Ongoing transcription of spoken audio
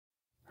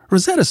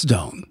Rosetta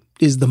Stone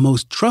is the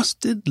most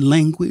trusted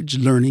language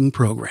learning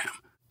program.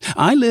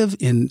 I live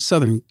in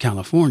Southern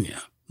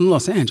California,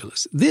 Los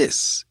Angeles.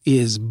 This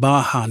is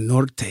Baja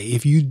Norte.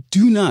 If you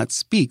do not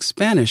speak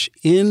Spanish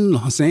in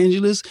Los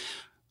Angeles,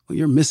 well,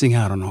 you're missing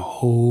out on a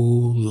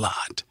whole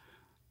lot.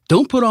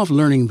 Don't put off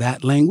learning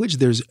that language.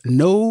 There's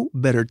no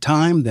better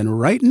time than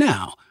right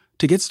now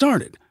to get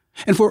started.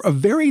 And for a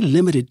very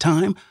limited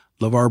time,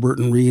 LeVar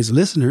Burton Reads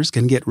listeners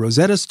can get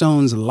Rosetta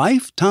Stone's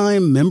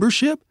lifetime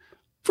membership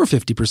for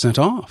 50%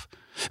 off.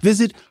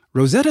 Visit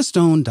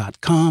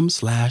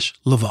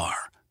rosettastone.com/LeVar.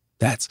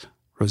 That's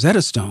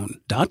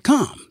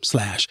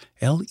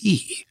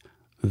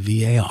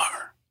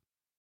rosettastone.com/LEVAR.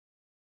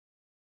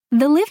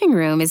 The living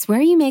room is where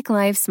you make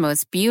life's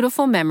most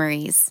beautiful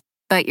memories.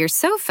 But your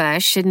sofa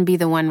shouldn't be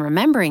the one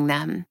remembering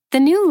them. The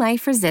new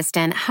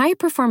life-resistant,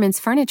 high-performance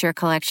furniture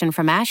collection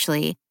from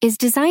Ashley is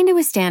designed to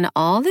withstand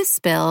all the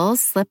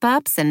spills,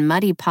 slip-ups, and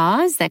muddy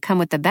paws that come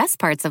with the best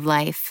parts of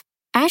life.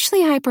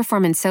 Ashley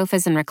high-performance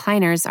sofas and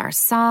recliners are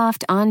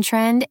soft,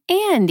 on-trend,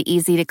 and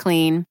easy to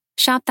clean.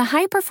 Shop the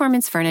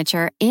high-performance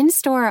furniture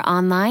in-store or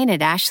online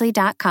at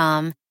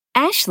ashley.com.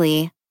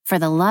 Ashley, for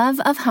the love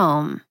of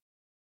home.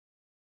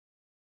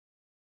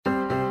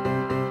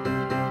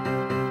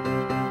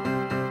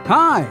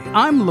 Hi,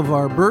 I'm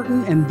LeVar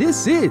Burton, and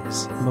this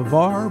is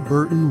LeVar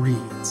Burton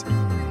Reads.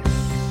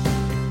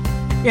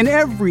 In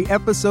every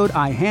episode,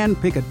 I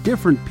handpick a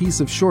different piece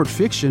of short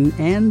fiction,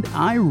 and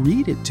I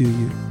read it to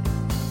you.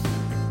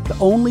 The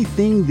only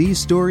thing these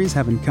stories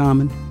have in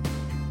common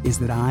is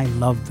that I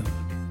love them,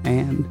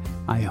 and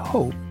I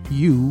hope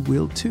you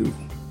will too.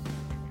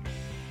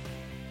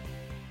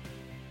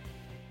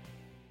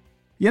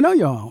 You know,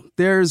 y'all,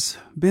 there's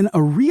been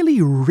a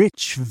really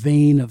rich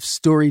vein of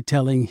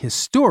storytelling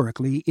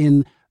historically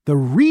in the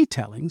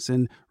retellings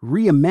and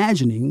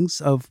reimaginings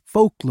of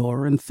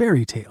folklore and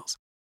fairy tales.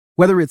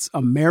 Whether it's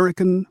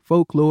American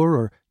folklore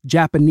or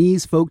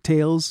Japanese folk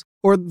tales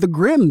or the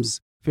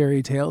Grimm's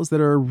fairy tales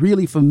that are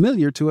really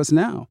familiar to us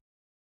now.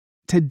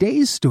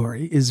 Today's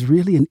story is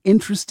really an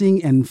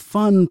interesting and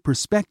fun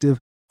perspective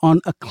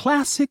on a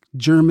classic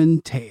German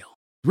tale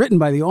written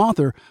by the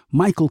author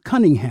Michael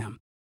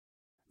Cunningham.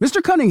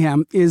 Mr.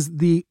 Cunningham is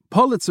the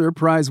Pulitzer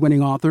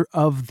Prize-winning author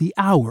of The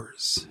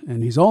Hours,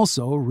 and he's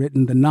also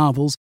written the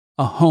novels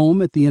A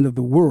Home at the End of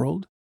the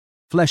World,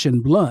 Flesh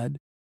and Blood,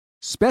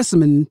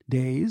 Specimen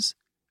Days,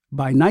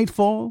 By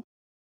Nightfall,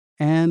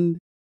 and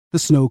The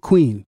Snow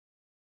Queen.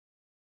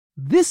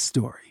 This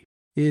story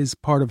is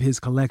part of his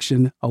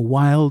collection A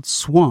Wild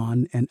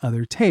Swan and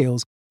Other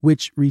Tales,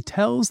 which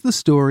retells the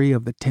story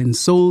of the Tin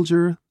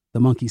Soldier, the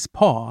Monkey's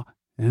Paw,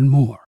 and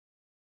more.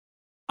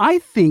 I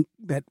think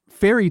that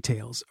fairy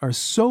tales are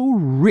so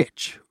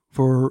rich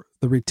for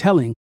the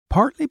retelling,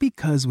 partly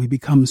because we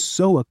become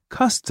so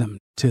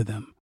accustomed to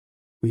them.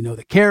 We know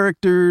the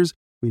characters,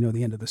 we know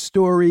the end of the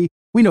story,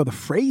 we know the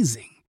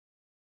phrasing.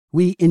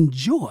 We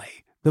enjoy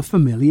the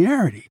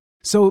familiarity.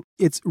 So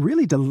it's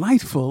really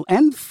delightful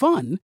and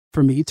fun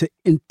for me to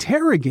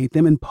interrogate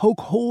them and poke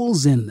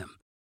holes in them.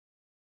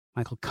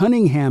 Michael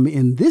Cunningham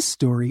in this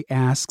story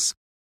asks,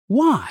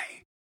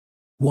 why?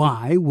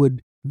 Why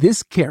would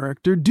this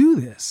character do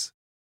this?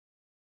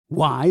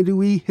 Why do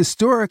we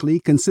historically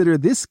consider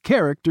this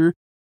character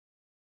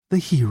the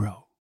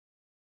hero?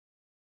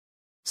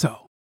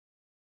 So,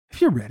 if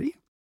you're ready,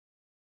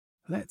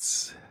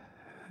 let's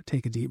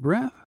take a deep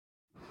breath.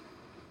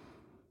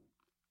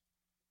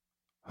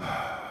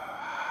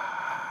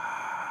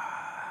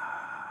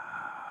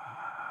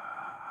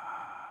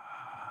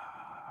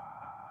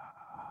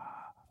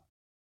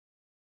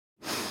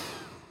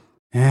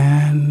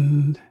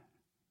 And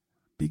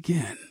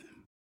begin.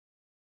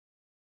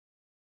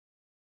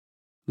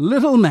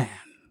 Little Man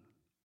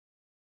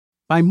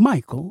by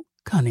Michael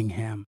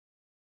Cunningham.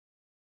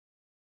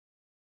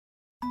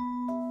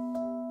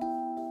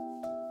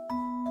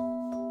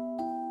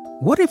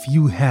 What if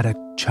you had a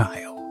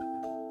child?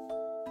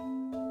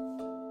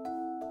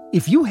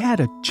 If you had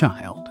a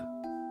child,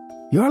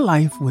 your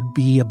life would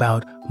be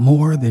about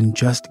more than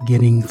just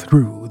getting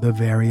through the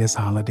various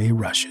holiday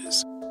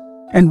rushes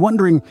and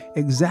wondering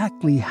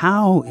exactly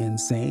how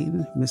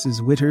insane Mrs.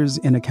 Witters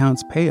in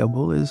accounts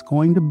payable is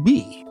going to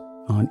be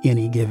on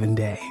any given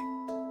day.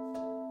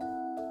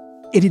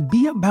 It'd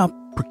be about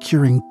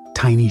procuring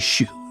tiny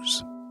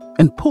shoes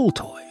and pull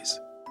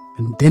toys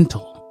and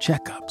dental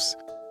checkups.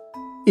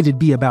 It'd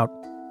be about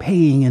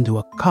paying into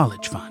a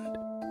college fund.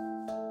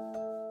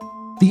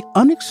 The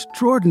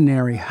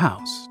unextraordinary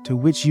house to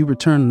which you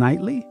return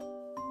nightly,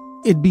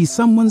 it'd be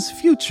someone's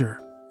future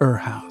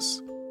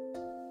house.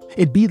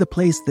 It'd be the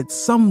place that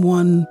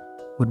someone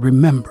would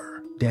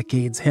remember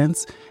decades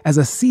hence as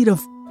a seat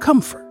of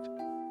comfort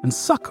and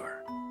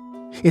succor.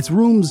 Its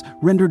rooms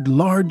rendered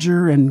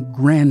larger and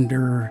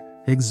grander,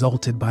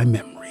 exalted by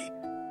memory.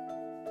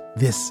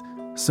 This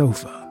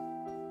sofa,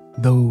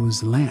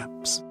 those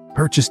lamps,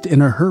 purchased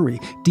in a hurry,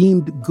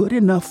 deemed good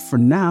enough for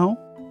now,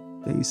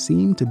 they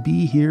seem to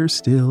be here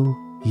still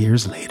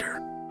years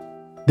later.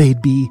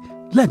 They'd be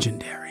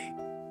legendary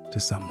to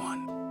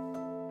someone.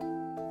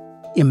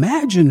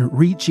 Imagine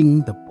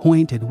reaching the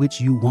point at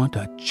which you want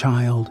a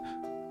child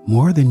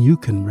more than you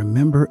can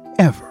remember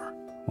ever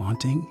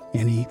wanting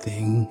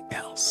anything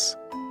else.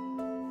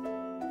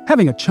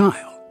 Having a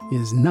child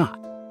is not,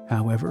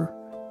 however,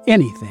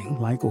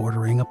 anything like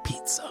ordering a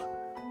pizza.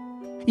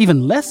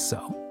 Even less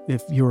so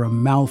if you're a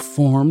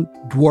malformed,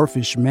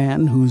 dwarfish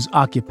man whose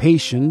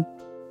occupation,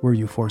 were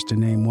you forced to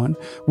name one,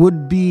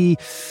 would be,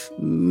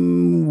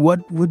 what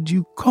would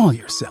you call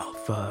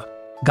yourself? A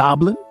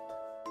goblin?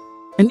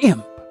 An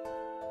imp?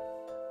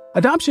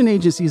 Adoption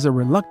agencies are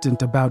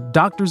reluctant about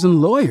doctors and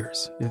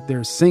lawyers if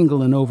they're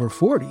single and over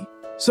 40.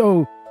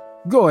 So,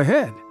 go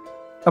ahead.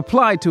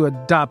 Apply to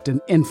adopt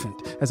an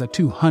infant as a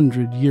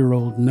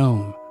 200-year-old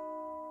gnome.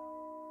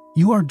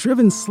 You are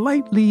driven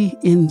slightly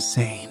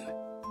insane.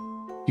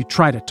 You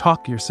try to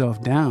talk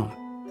yourself down.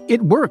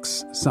 It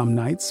works some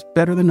nights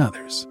better than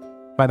others,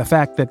 by the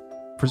fact that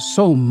for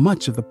so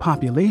much of the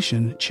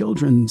population,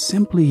 children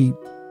simply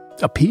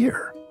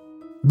appear.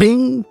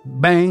 Bing,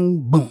 bang,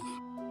 boom.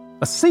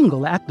 A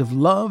single act of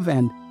love,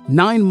 and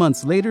 9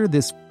 months later,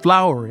 this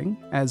flowering,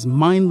 as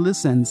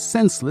mindless and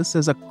senseless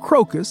as a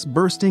crocus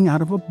bursting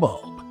out of a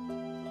bulb.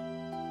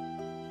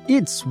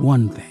 It's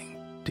one thing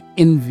to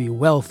envy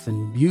wealth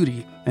and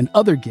beauty and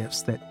other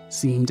gifts that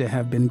seem to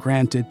have been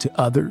granted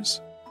to others,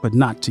 but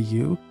not to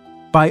you,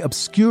 by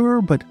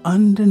obscure but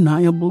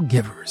undeniable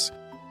givers.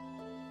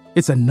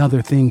 It's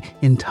another thing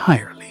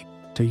entirely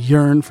to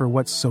yearn for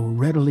what's so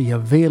readily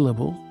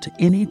available to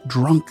any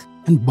drunk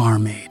and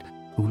barmaid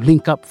who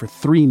link up for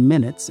 3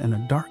 minutes in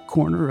a dark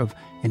corner of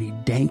any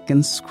dank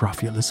and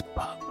scrofulous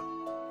pub.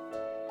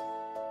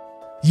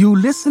 You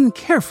listen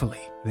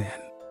carefully, then,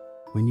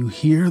 when you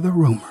hear the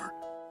rumor.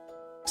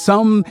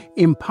 Some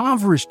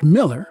impoverished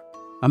miller,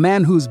 a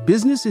man whose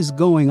business is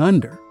going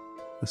under,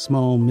 the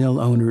small mill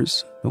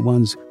owners, the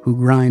ones who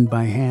grind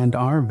by hand,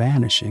 are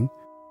vanishing.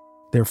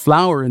 Their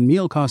flour and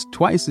meal cost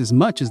twice as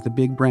much as the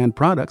big brand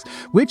products,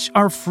 which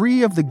are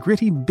free of the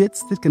gritty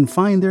bits that can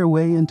find their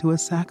way into a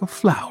sack of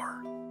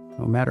flour,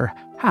 no matter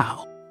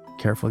how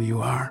careful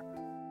you are.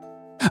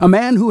 A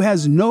man who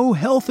has no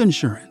health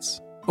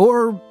insurance,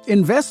 or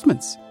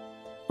investments,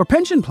 or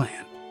pension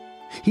plan.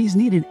 He's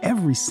needed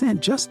every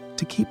cent just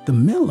to keep the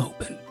mill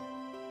open.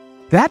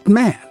 That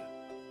man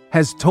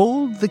has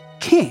told the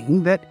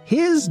king that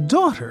his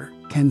daughter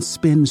can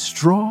spin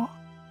straw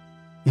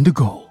into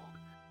gold.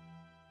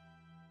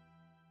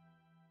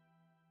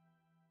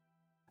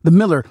 The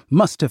miller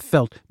must have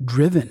felt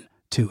driven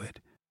to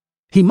it.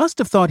 He must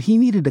have thought he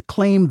needed a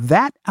claim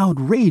that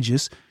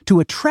outrageous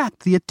to attract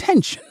the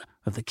attention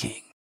of the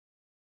king.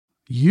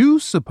 You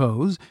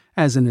suppose,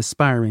 as an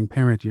aspiring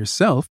parent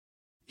yourself,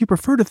 you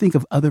prefer to think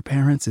of other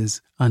parents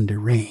as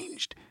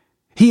underranged.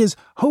 He is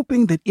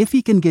hoping that if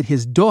he can get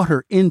his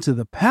daughter into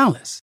the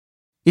palace,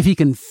 if he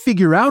can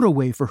figure out a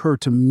way for her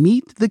to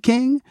meet the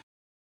king,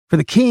 for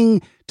the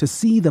king to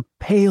see the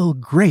pale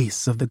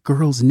grace of the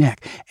girl's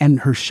neck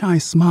and her shy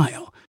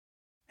smile,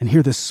 and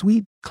hear the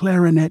sweet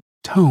clarinet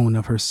tone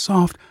of her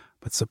soft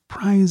but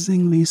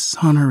surprisingly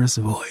sonorous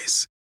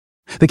voice,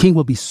 the king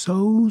will be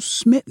so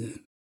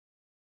smitten.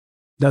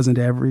 Doesn't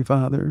every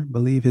father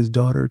believe his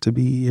daughter to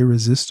be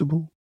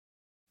irresistible?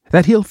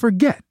 That he'll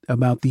forget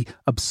about the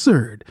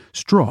absurd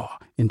straw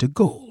into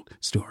gold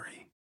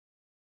story.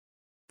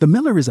 The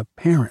miller is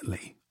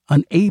apparently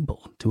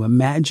unable to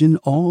imagine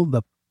all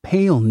the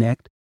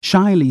pale-necked,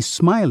 shyly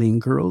smiling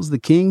girls the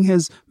king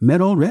has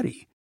met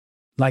already.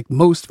 Like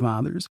most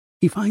fathers,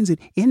 he finds it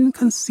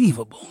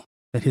inconceivable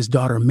that his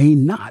daughter may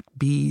not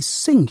be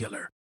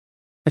singular,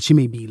 that she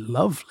may be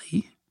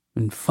lovely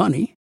and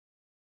funny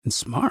and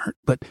smart,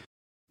 but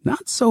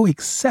not so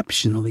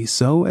exceptionally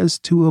so as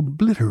to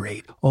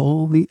obliterate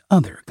all the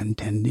other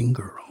contending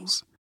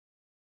girls.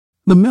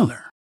 The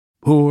miller,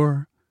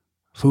 poor,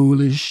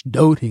 foolish,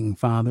 doting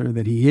father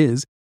that he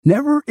is,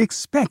 never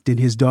expected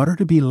his daughter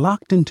to be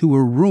locked into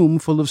a room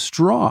full of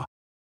straw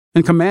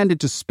and commanded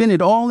to spin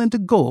it all into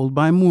gold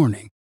by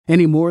morning,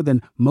 any more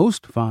than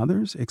most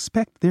fathers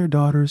expect their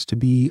daughters to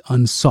be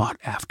unsought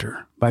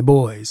after by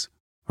boys,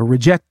 or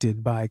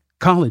rejected by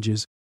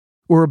colleges,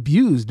 or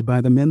abused by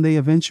the men they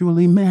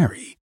eventually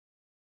marry.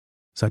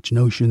 Such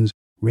notions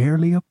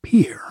rarely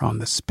appear on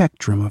the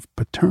spectrum of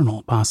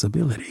paternal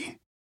possibility.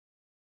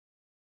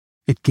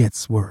 It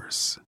gets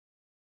worse.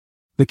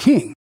 The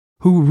king,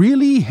 who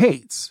really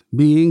hates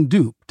being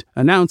duped,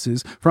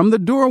 announces from the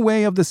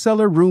doorway of the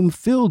cellar room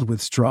filled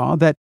with straw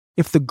that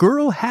if the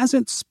girl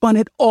hasn't spun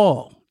it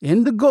all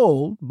into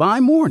gold by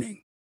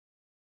morning,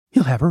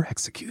 he'll have her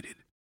executed.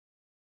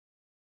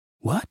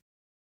 What?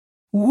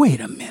 Wait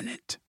a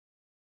minute.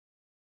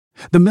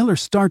 The miller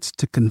starts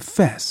to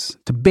confess,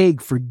 to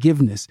beg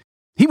forgiveness.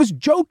 He was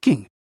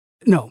joking.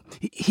 No,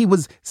 he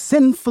was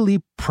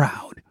sinfully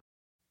proud.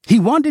 He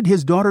wanted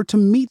his daughter to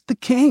meet the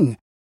king.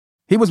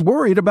 He was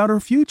worried about her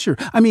future.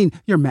 I mean,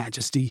 Your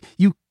Majesty,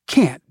 you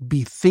can't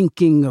be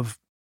thinking of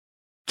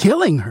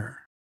killing her.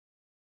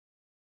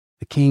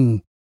 The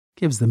king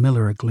gives the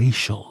miller a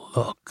glacial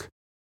look,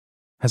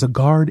 has a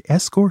guard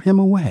escort him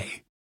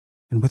away,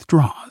 and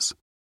withdraws,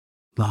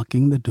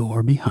 locking the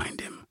door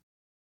behind him.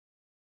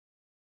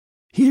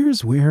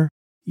 Here's where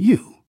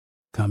you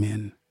come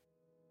in.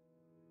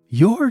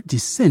 You're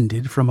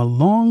descended from a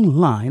long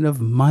line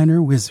of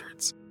minor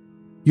wizards.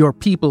 Your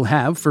people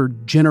have, for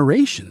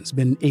generations,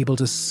 been able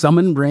to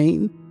summon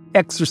rain,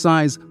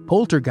 exorcise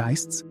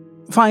poltergeists,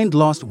 find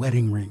lost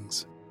wedding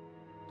rings.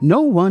 No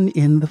one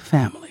in the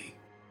family,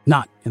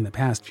 not in the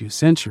past few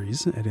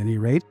centuries at any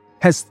rate,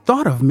 has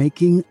thought of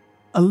making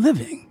a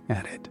living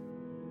at it.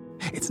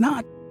 It's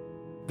not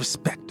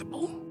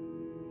respectable.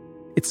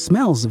 It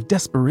smells of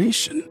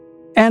desperation.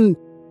 And,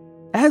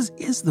 as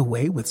is the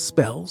way with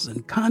spells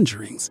and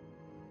conjurings,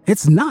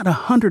 it's not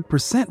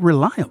 100%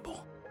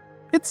 reliable.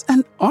 It's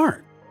an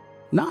art,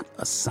 not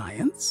a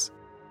science.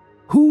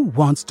 Who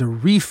wants to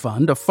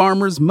refund a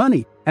farmer's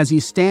money as he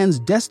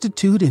stands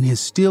destitute in his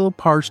still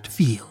parched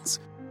fields?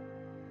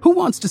 Who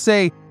wants to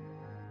say,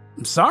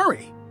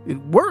 "Sorry,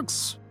 it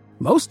works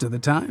most of the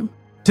time,"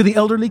 to the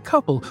elderly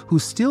couple who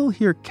still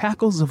hear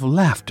cackles of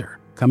laughter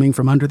coming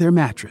from under their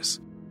mattress,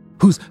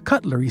 whose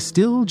cutlery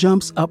still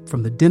jumps up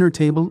from the dinner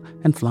table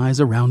and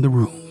flies around the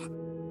room?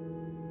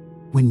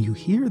 When you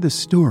hear the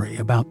story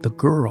about the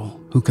girl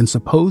who can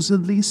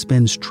supposedly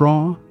spin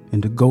straw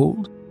into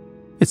gold,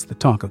 it's the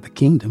talk of the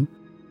kingdom,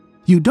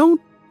 you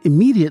don't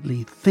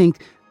immediately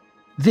think,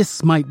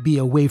 "This might be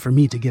a way for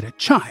me to get a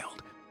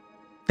child."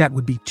 That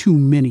would be too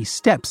many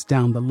steps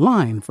down the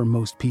line for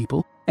most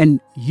people, and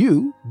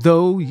you,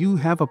 though you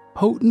have a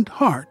potent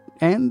heart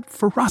and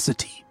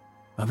ferocity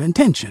of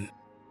intention,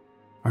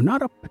 are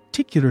not a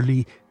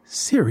particularly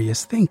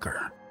serious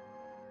thinker.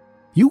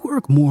 You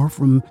work more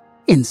from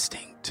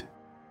instinct.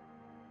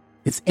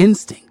 It's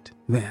instinct,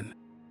 then,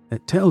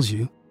 that tells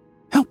you,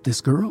 help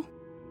this girl,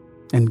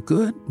 and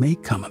good may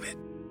come of it.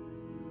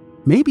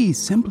 Maybe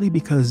simply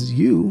because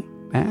you,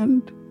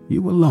 and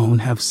you alone,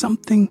 have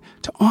something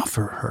to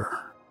offer her.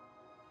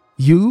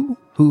 You,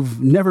 who've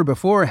never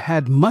before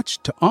had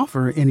much to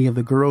offer any of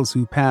the girls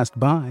who passed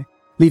by,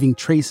 leaving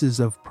traces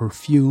of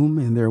perfume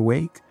in their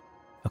wake,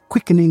 a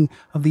quickening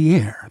of the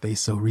air they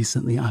so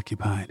recently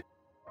occupied.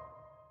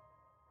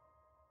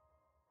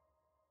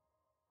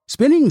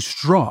 Spinning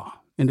straw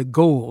into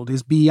gold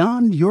is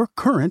beyond your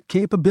current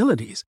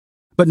capabilities,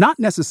 but not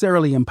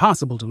necessarily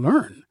impossible to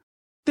learn.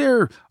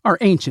 There are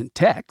ancient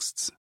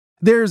texts.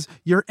 There's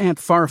your Aunt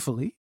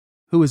Farfalle,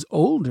 who is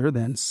older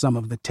than some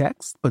of the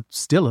texts, but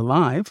still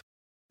alive,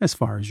 as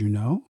far as you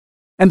know,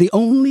 and the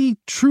only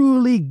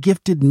truly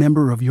gifted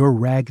member of your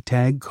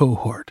ragtag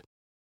cohort,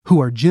 who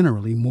are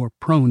generally more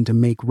prone to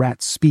make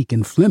rats speak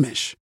in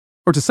Flemish,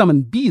 or to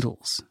summon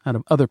beetles out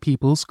of other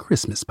people's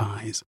Christmas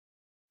pies.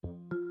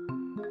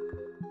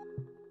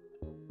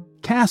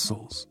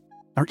 Castles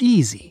are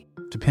easy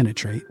to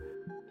penetrate.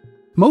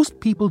 Most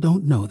people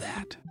don't know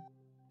that.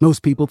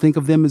 Most people think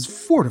of them as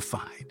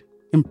fortified,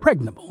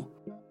 impregnable.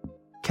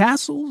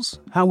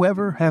 Castles,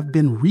 however, have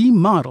been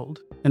remodeled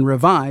and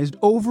revised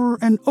over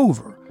and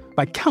over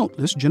by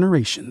countless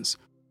generations.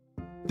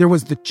 There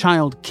was the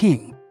Child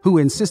King, who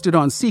insisted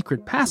on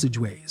secret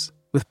passageways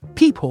with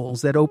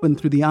peepholes that opened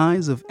through the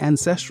eyes of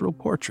ancestral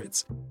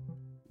portraits.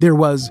 There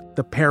was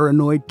the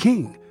Paranoid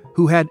King,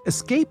 who had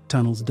escape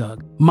tunnels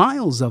dug,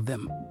 miles of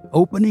them,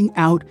 opening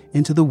out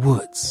into the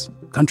woods,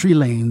 country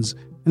lanes,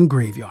 and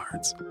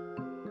graveyards.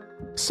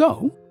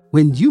 So,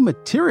 when you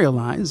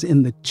materialize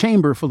in the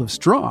chamber full of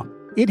straw,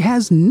 it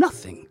has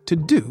nothing to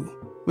do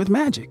with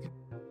magic.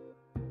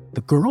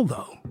 The girl,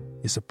 though,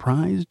 is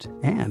surprised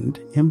and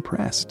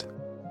impressed.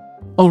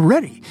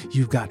 Already,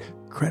 you've got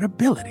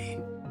credibility.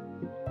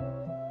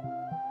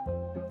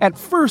 At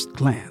first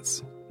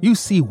glance, you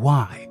see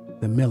why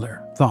the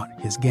miller thought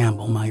his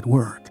gamble might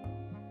work.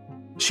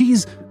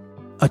 She's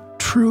a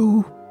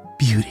true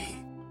beauty,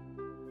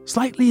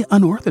 slightly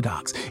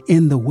unorthodox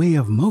in the way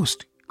of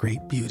most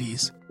great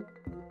beauties.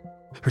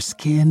 Her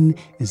skin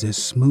is as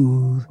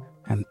smooth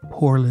and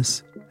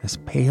poreless as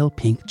pale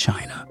pink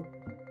china.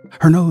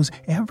 Her nose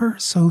ever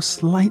so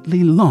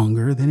slightly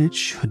longer than it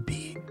should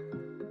be.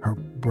 Her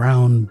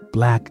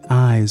brown-black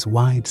eyes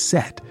wide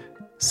set,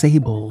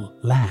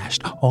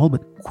 sable-lashed, all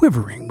but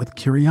quivering with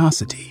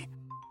curiosity,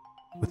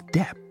 with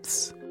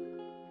depths.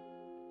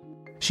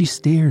 She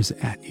stares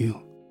at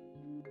you.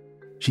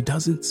 She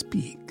doesn't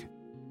speak.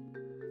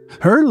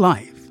 Her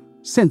life,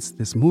 since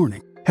this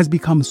morning, has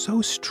become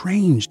so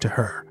strange to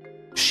her.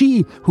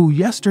 She, who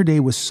yesterday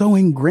was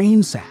sewing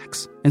grain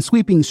sacks and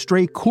sweeping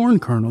stray corn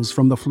kernels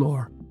from the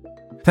floor,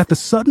 that the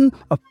sudden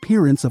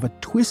appearance of a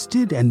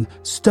twisted and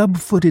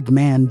stub-footed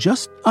man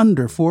just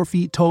under 4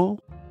 feet tall,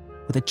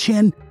 with a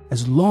chin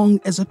as long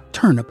as a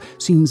turnip,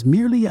 seems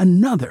merely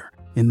another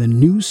in the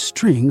new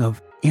string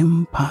of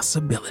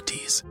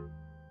impossibilities.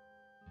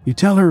 You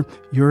tell her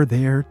you're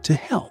there to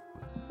help.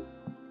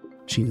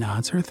 She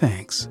nods her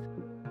thanks.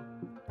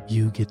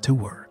 You get to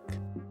work.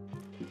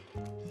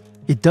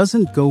 It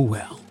doesn't go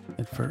well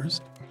at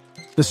first.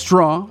 The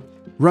straw,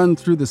 run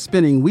through the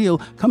spinning wheel,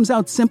 comes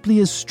out simply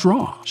as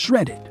straw,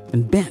 shredded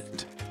and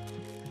bent.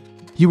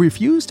 You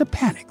refuse to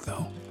panic,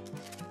 though.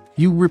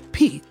 You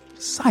repeat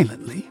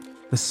silently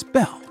the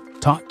spell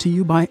taught to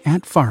you by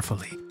Aunt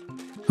Farfalle.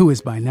 who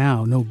is by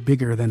now no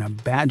bigger than a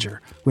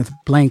badger, with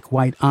blank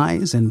white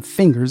eyes and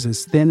fingers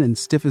as thin and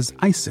stiff as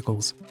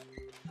icicles.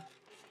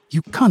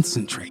 You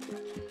concentrate.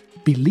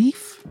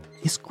 Belief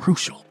is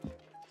crucial.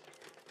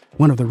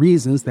 One of the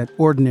reasons that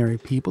ordinary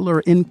people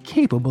are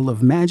incapable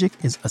of magic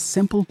is a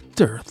simple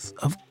dearth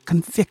of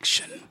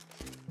conviction.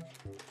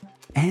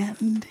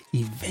 And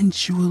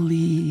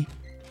eventually,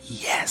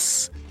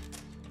 yes.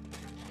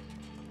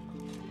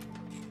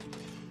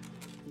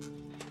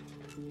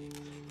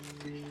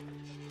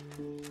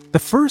 The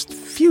first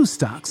few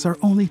stalks are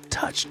only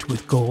touched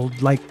with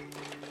gold, like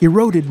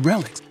eroded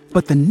relics,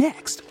 but the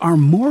next are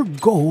more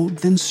gold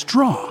than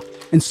straw.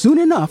 And soon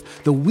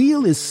enough, the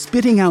wheel is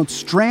spitting out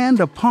strand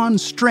upon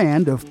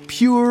strand of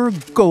pure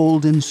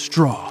golden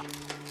straw.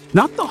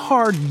 Not the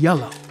hard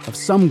yellow of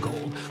some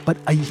gold, but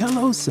a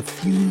yellow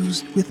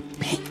suffused with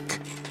pink,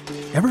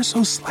 ever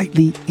so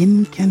slightly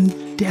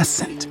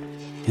incandescent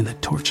in the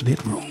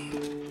torchlit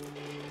room.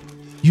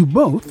 You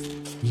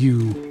both,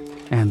 you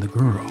and the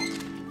girl,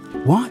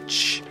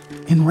 watch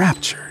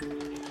enraptured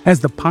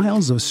as the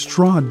piles of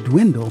straw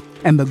dwindle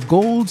and the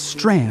gold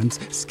strands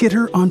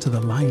skitter onto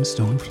the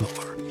limestone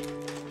floor.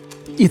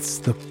 It's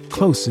the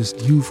closest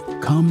you've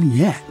come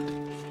yet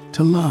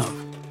to love.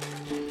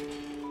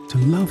 To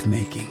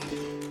lovemaking.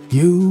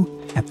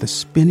 You at the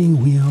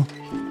spinning wheel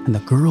and the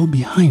girl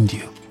behind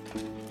you.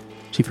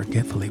 She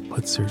forgetfully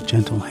puts her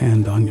gentle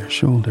hand on your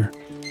shoulder,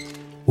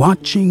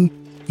 watching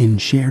in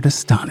shared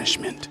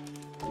astonishment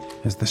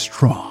as the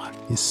straw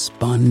is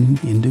spun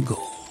into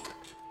gold.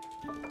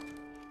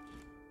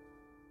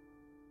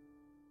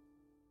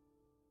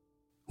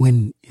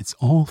 When it's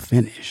all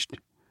finished,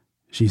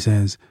 she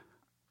says,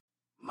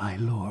 "My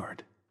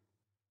lord."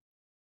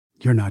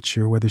 You're not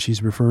sure whether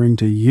she's referring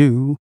to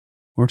you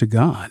or to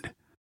God.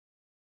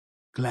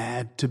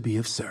 "Glad to be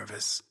of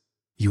service,"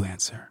 you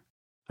answer.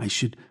 "I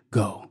should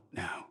go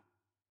now."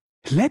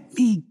 "Let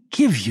me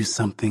give you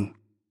something."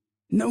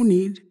 "No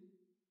need."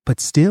 But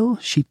still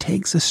she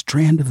takes a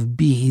strand of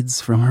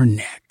beads from her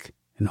neck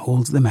and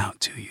holds them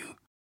out to you.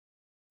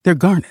 They're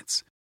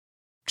garnets.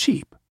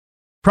 Cheap.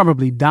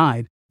 Probably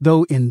dyed,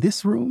 though in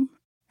this room,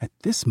 at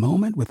this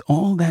moment, with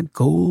all that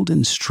gold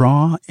and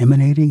straw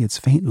emanating its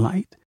faint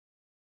light,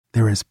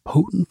 they're as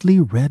potently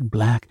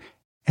red-black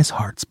as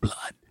heart's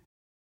blood.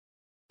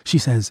 She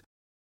says,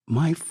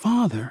 "My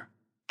father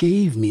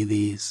gave me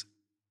these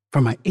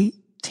for my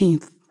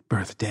 18th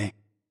birthday."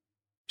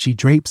 She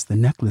drapes the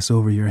necklace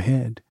over your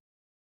head.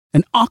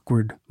 An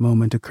awkward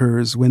moment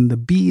occurs when the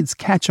beads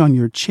catch on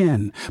your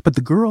chin, but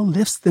the girl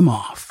lifts them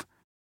off,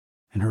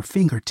 and her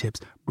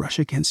fingertips brush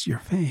against your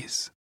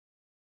face.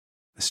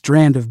 A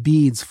strand of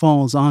beads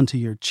falls onto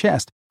your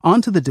chest,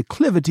 onto the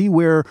declivity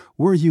where,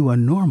 were you a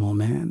normal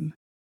man,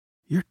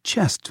 your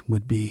chest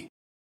would be.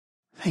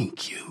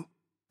 "Thank you,"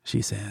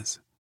 she says.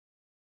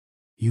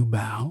 You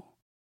bow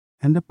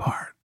and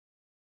depart.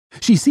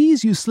 She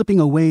sees you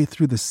slipping away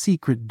through the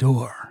secret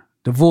door,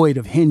 devoid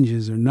of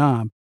hinges or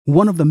knob,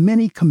 one of the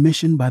many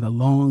commissioned by the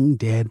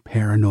long-dead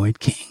paranoid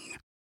king.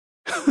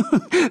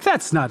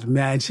 "That's not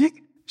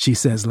magic," she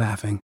says,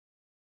 laughing.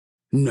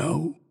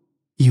 "No,"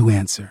 you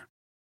answer.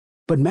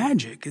 "But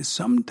magic is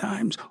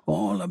sometimes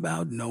all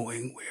about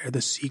knowing where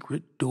the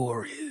secret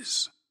door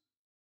is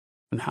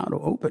and how to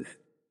open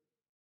it."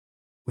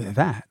 With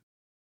that,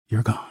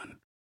 you're gone.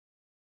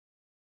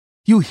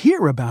 You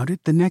hear about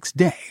it the next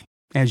day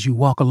as you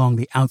walk along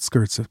the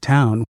outskirts of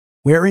town,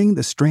 wearing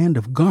the strand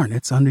of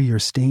garnets under your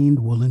stained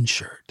woolen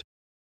shirt.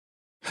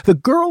 The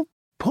girl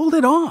pulled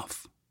it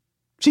off.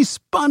 She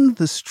spun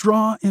the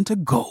straw into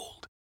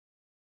gold.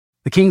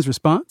 The king's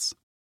response?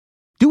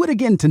 "Do it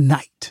again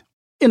tonight,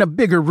 in a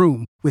bigger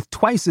room with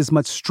twice as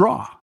much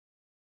straw."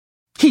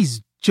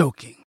 He's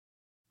joking,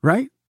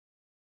 right?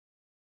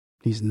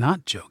 He's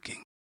not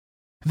joking.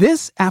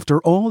 This,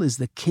 after all, is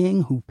the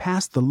king who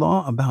passed the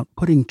law about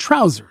putting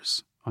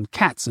trousers on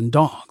cats and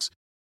dogs,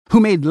 who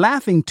made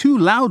laughing too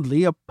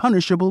loudly a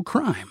punishable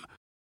crime.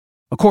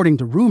 According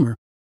to rumor,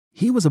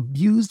 he was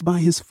abused by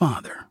his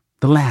father,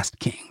 the last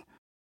king.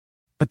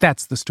 But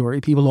that's the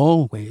story people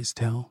always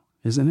tell,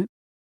 isn't it,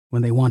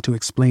 when they want to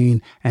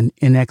explain an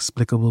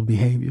inexplicable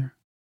behavior?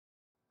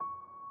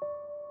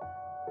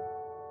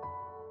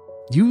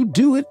 You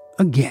do it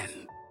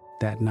again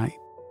that night.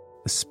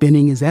 The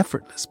spinning is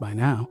effortless by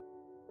now.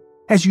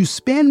 As you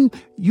spin,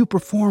 you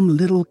perform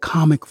little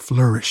comic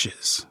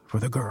flourishes for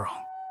the girl.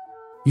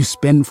 You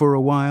spin for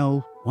a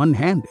while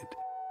one-handed.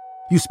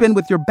 You spin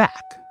with your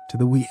back to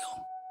the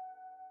wheel.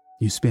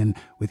 You spin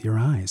with your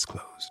eyes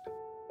closed.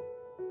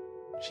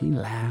 She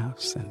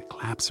laughs and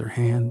claps her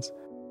hands.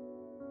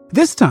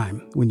 This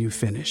time, when you've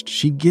finished,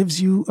 she gives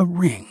you a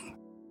ring.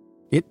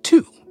 It,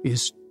 too,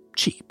 is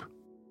cheap.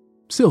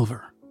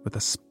 Silver with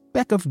a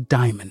speck of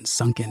diamond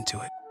sunk into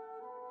it.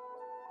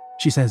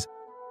 She says,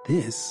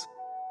 "This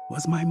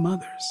was my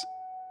mother's."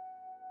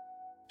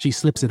 She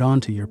slips it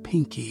onto your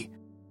pinky.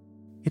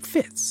 It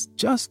fits,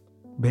 just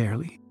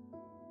barely.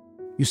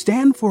 You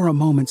stand for a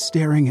moment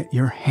staring at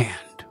your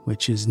hand,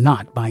 which is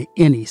not by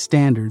any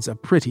standards a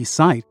pretty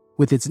sight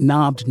with its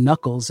knobbed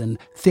knuckles and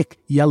thick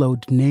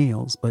yellowed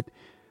nails, but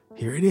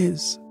here it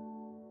is,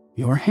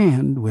 your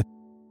hand with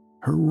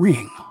her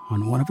ring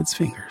on one of its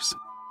fingers.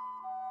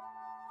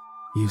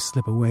 You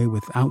slip away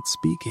without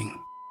speaking.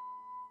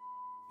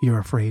 You're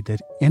afraid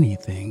that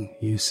anything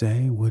you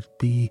say would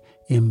be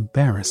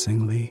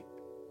embarrassingly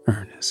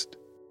earnest.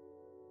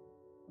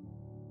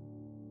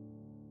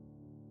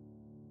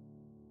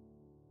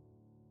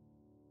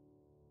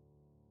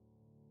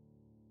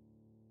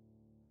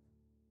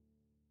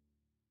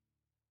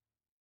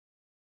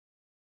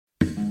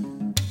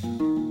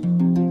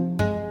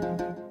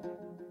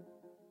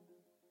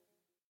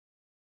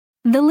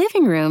 The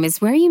living room is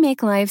where you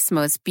make life's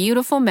most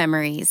beautiful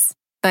memories.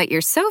 But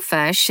your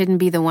sofa shouldn't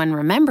be the one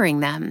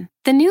remembering them.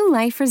 The new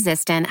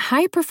life-resistant,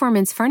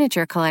 high-performance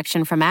furniture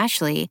collection from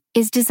Ashley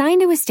is designed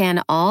to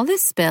withstand all the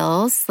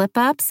spills,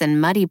 slip-ups, and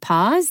muddy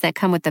paws that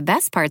come with the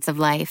best parts of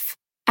life.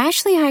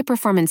 Ashley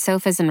high-performance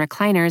sofas and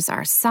recliners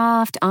are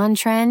soft,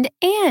 on-trend,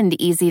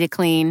 and easy to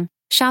clean.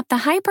 Shop the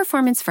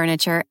high-performance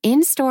furniture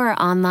in-store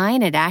or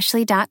online at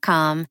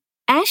ashley.com.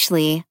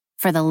 Ashley,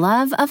 for the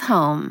love of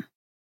home.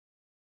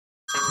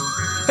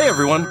 Hey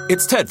everyone,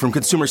 it's Ted from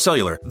Consumer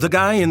Cellular, the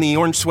guy in the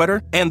orange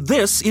sweater, and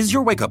this is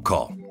your wake-up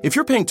call. If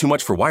you're paying too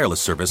much for wireless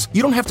service,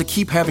 you don't have to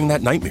keep having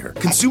that nightmare.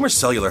 Consumer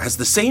Cellular has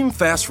the same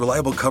fast,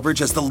 reliable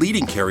coverage as the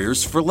leading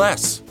carriers for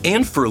less.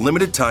 And for a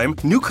limited time,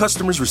 new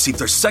customers receive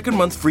their second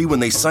month free when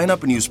they sign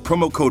up and use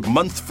promo code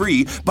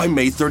MONTHFREE by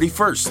May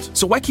 31st.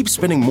 So why keep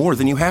spending more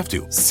than you have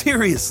to?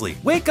 Seriously,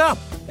 wake up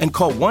and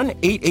call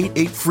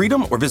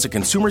 1-888-FREEDOM or visit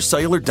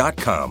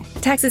consumercellular.com.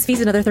 Taxes, fees,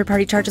 and other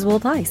third-party charges will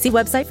apply. See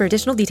website for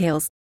additional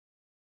details.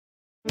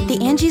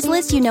 The Angie's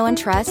List you know and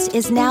trust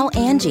is now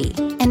Angie,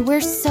 and we're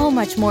so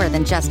much more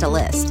than just a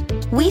list.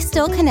 We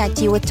still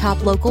connect you with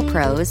top local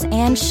pros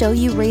and show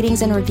you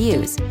ratings and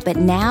reviews, but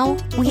now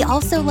we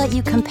also let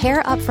you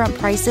compare upfront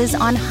prices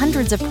on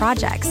hundreds of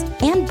projects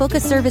and book a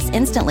service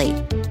instantly.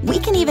 We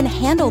can even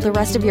handle the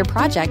rest of your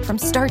project from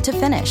start to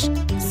finish.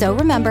 So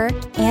remember,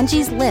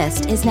 Angie's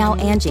List is now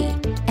Angie,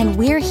 and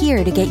we're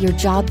here to get your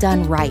job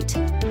done right.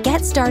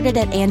 Get started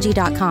at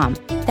Angie.com.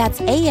 That's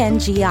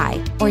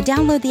ANGI, or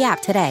download the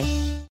app today.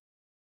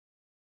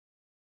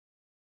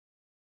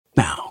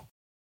 Now,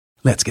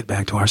 let's get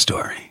back to our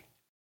story.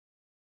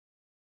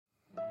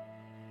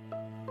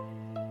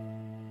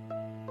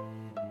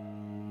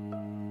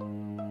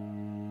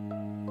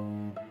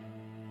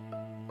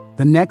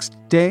 The next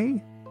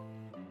day?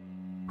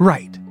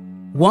 Right.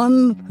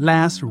 One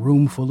last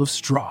roomful of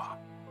straw.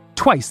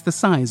 Twice the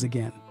size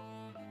again.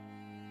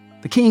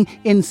 The king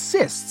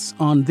insists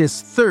on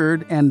this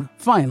third and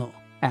final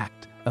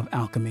act of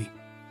alchemy.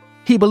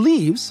 He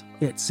believes,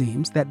 it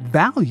seems, that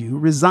value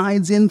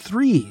resides in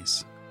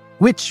threes,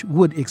 which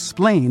would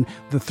explain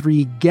the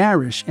 3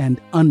 garish and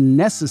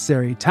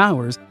unnecessary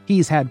towers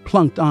he's had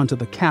plunked onto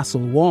the castle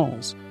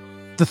walls,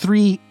 the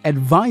 3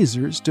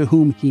 advisors to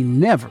whom he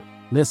never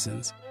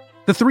listens,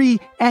 the 3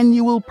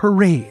 annual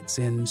parades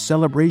in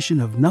celebration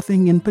of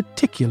nothing in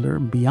particular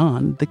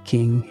beyond the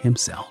king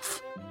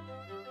himself.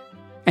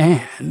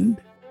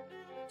 And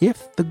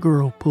if the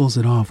girl pulls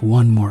it off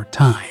one more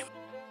time,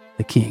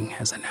 the king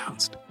has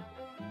announced,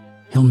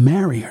 he'll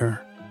marry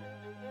her,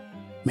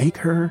 make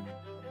her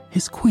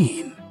his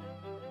queen.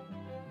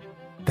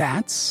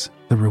 That's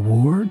the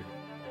reward?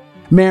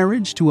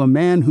 Marriage to a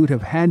man who'd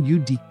have had you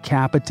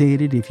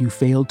decapitated if you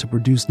failed to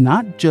produce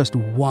not just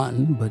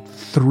 1, but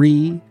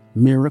 3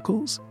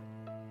 miracles?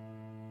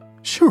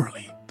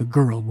 Surely the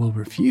girl will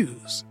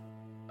refuse.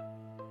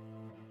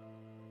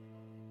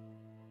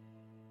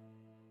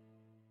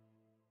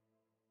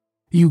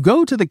 You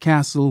go to the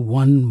castle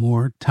one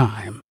more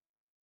time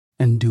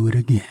and do it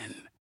again.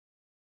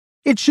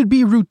 It should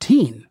be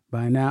routine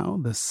by now,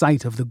 the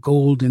sight of the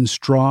golden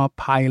straw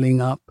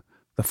piling up,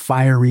 the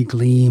fiery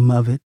gleam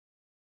of it.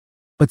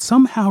 But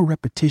somehow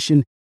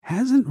repetition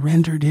hasn't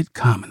rendered it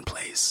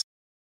commonplace.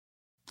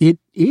 It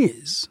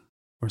is,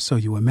 or so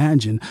you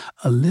imagine,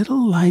 a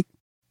little like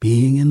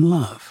being in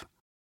love,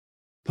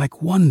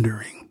 like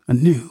wondering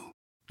anew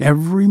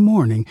every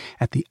morning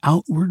at the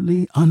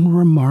outwardly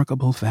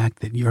unremarkable fact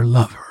that your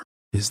lover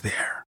is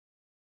there,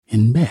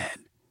 in bed,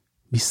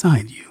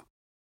 beside you,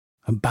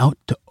 about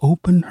to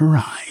open her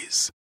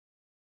eyes,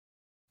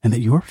 and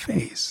that your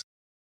face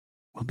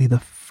will be the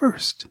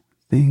first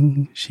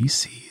thing she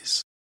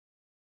sees.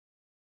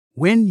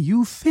 When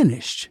you've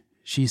finished,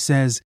 she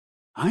says,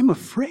 I'm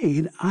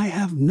afraid I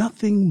have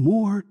nothing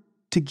more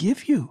to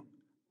give you.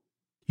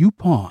 You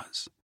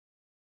pause.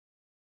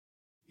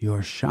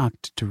 You're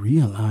shocked to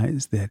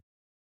realize that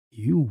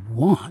you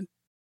want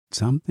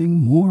something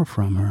more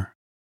from her.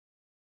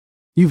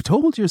 You've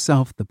told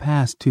yourself the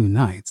past 2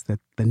 nights that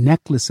the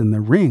necklace and the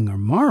ring are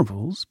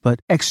marvels,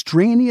 but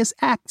extraneous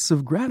acts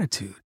of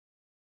gratitude,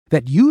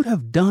 that you'd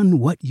have done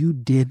what you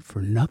did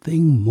for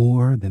nothing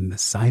more than the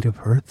sight of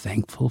her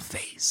thankful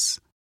face.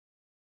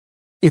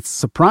 It's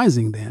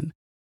surprising, then,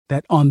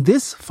 that on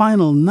this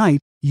final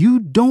night you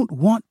don't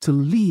want to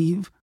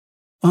leave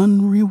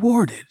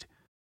unrewarded,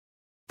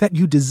 that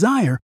you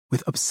desire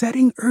with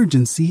upsetting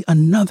urgency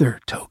another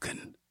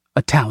token,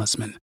 a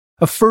talisman,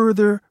 a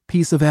further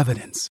piece of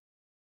evidence.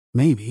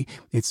 Maybe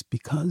it's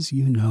because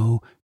you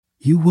know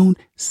you won't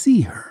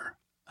see her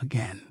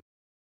again.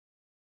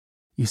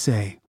 You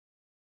say,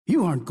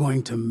 "You aren't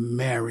going to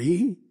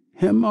marry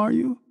him, are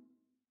you?"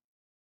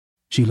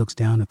 She looks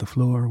down at the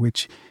floor,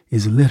 which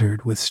is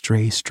littered with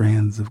stray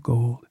strands of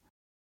gold.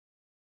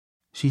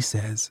 She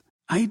says,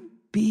 "I'd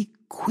be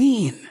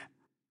queen."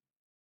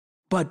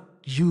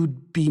 "But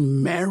you'd be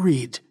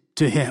married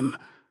to him,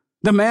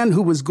 the man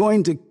who was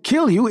going to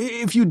kill you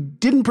if you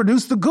didn't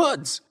produce the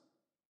goods."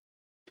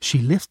 She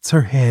lifts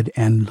her head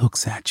and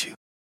looks at you.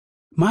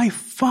 "My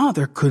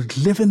father could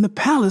live in the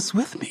palace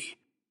with me.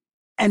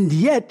 And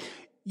yet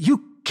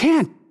you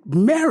can't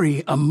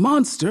marry a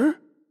monster.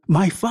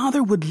 My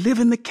father would live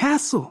in the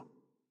castle.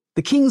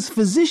 The king's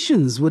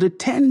physicians would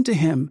attend to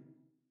him.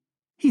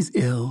 He's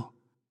ill.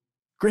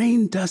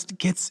 Grain dust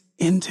gets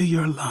into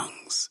your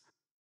lungs."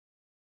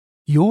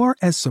 You're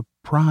as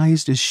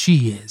surprised as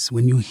she is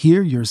when you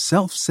hear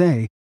yourself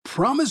say,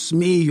 "Promise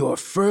me your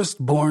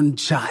firstborn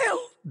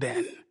child,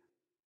 then."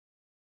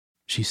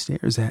 She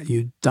stares at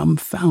you,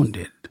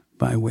 dumbfounded,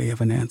 by way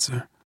of an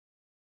answer.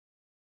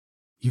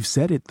 You've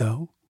said it,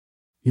 though.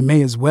 You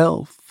may as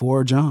well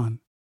forge on.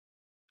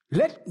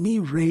 "Let me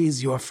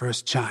raise your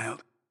first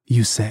child,"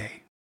 you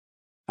say.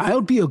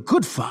 "I'll be a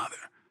good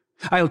father.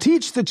 I'll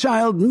teach the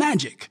child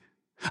magic.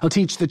 I'll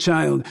teach the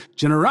child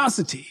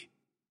generosity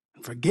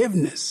and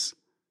forgiveness.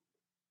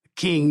 The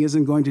king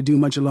isn't going to do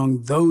much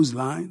along those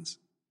lines,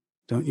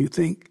 don't you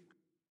think?"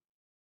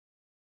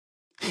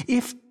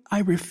 "If I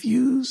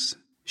refuse,"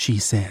 she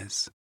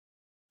says,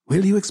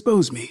 "will you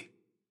expose me?"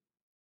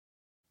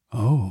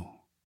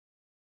 Oh,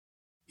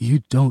 you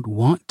don't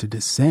want to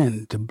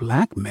descend to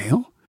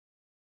blackmail?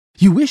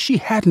 You wish she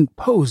hadn't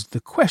posed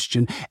the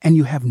question, and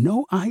you have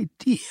no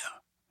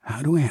idea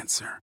how to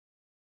answer.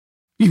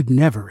 You'd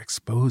never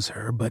expose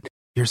her, but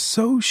you're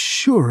so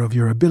sure of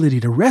your ability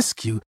to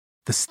rescue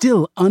the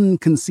still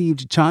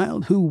unconceived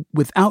child who,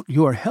 without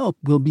your help,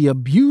 will be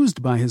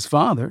abused by his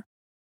father.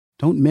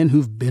 Don't men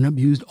who've been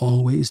abused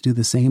always do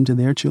the same to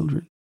their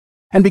children?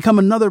 And become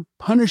another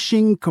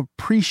punishing,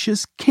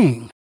 capricious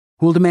king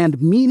who will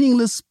demand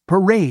meaningless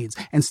parades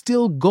and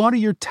still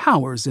gaudier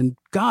towers and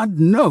God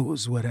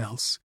knows what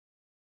else.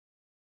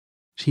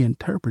 She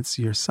interprets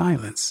your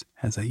silence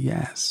as a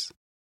yes.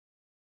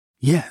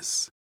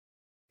 Yes,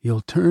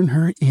 you'll turn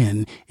her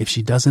in if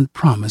she doesn't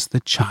promise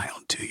the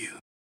child to you.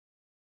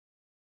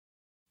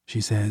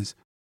 She says,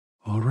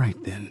 "All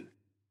right then.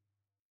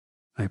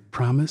 I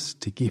promise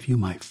to give you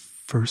my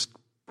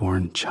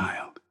firstborn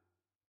child."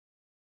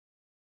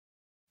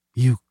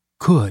 You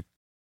could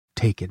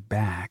take it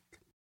back.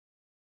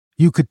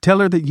 You could tell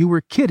her that you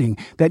were kidding,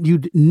 that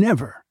you'd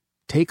never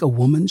take a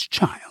woman's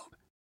child.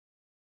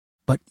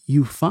 But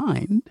you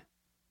find,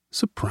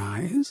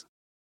 surprise,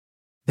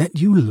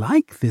 that you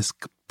like this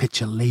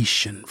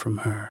capitulation from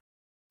her,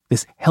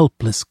 this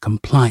helpless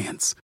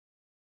compliance,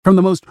 from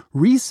the most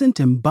recent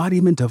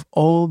embodiment of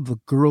all the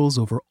girls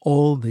over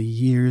all the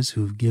years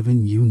who've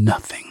given you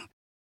nothing,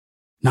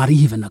 not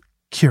even a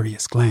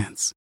curious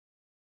glance.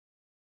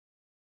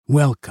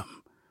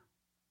 Welcome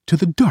to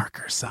the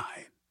darker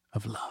side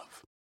of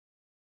love.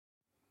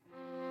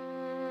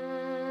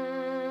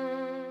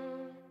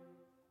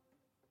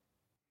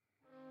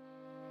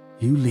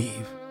 You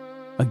leave,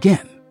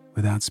 again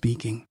without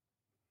speaking.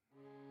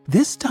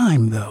 This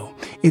time, though,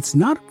 it's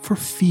not for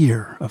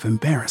fear of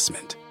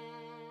embarrassment.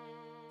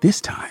 This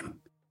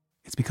time,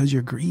 it's because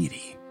you're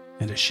greedy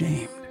and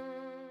ashamed.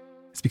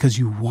 It's because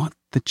you want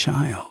the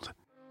child.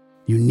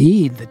 You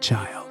need the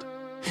child.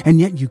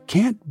 And yet you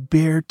can't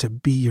bear to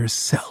be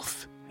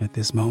yourself at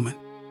this moment.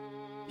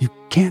 You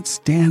can't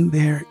stand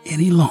there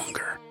any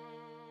longer,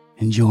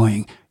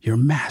 enjoying your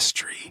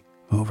mastery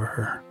over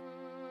her.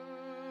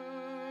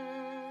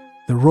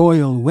 The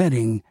royal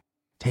wedding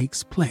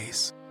takes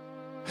place.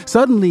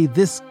 Suddenly,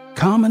 this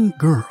common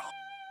girl,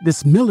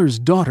 this miller's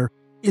daughter,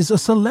 is a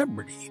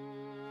celebrity.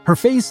 Her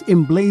face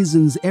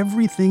emblazons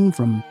everything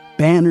from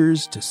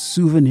banners to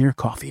souvenir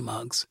coffee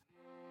mugs.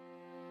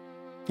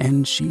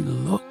 And she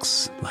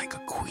looks like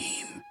a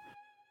queen.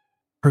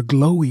 Her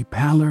glowy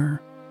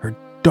pallor, her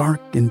dark,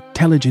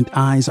 intelligent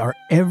eyes are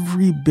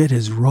every bit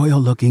as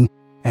royal-looking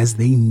as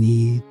they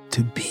need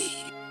to be.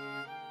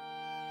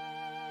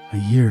 A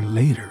year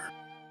later,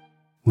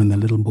 when the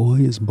little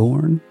boy is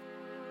born,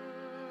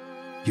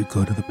 you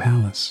go to the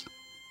palace.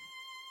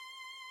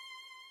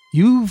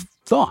 You've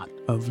thought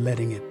of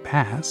letting it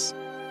pass.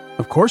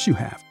 Of course you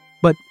have.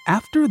 But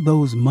after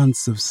those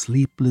months of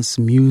sleepless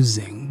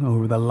musing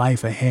over the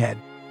life ahead,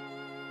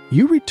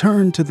 you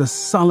return to the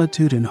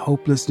solitude and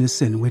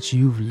hopelessness in which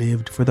you've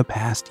lived for the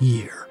past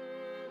year,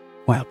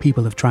 while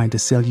people have tried to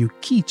sell you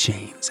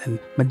keychains and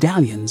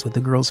medallions with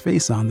the girl's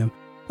face on them,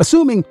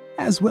 assuming,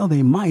 as well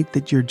they might,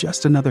 that you're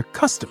just another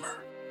customer.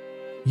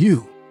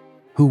 You,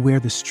 who wear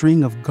the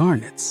string of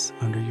garnets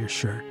under your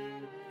shirt,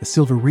 the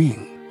silver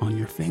ring on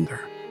your finger.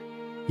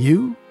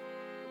 You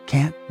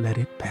can't let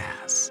it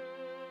pass.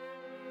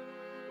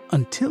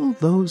 Until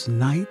those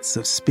nights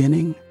of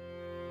spinning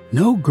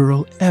No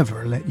girl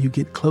ever let you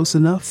get close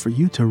enough for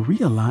you to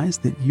realize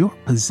that you're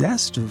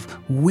possessed of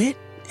wit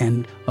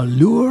and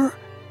allure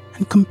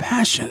and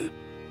compassion.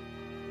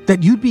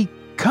 That you'd be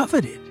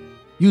coveted,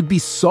 you'd be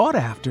sought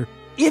after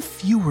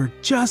if you were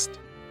just...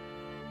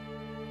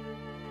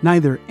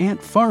 Neither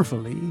Aunt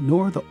Farfalle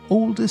nor the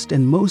oldest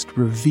and most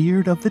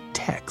revered of the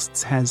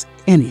texts has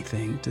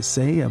anything to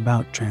say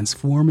about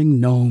transforming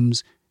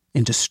gnomes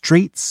into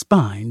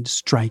straight-spined,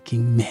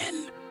 striking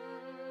men.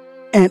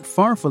 Aunt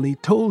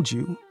Farfalle told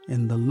you,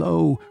 in the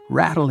low,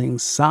 rattling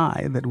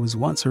sigh that was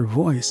once her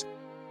voice,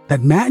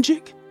 that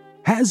magic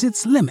has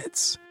its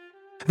limits,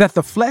 that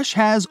the flesh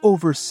has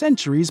over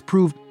centuries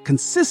proved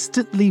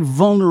consistently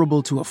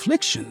vulnerable to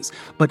afflictions,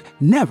 but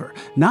never,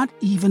 not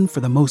even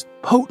for the most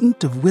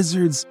potent of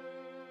wizards,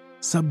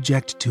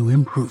 subject to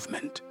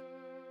improvement.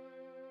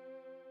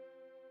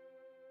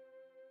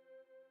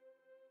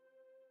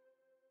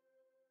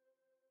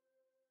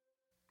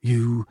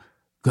 You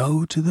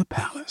go to the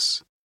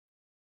palace.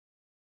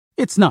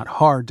 It's not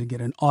hard to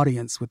get an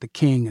audience with the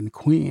king and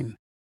queen.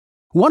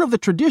 One of the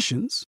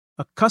traditions,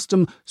 a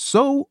custom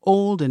so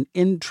old and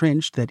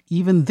entrenched that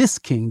even this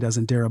king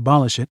doesn't dare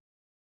abolish it,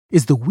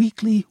 is the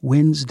weekly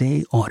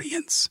Wednesday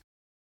audience,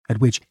 at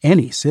which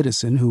any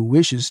citizen who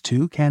wishes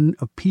to can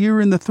appear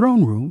in the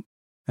throne room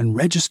and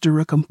register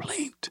a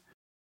complaint.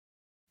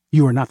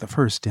 You are not the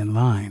first in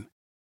line.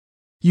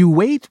 You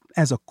wait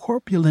as a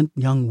corpulent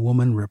young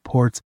woman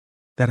reports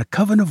that a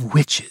coven of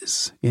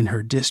witches in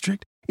her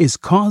district is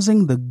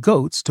causing the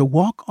goats to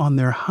walk on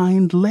their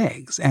hind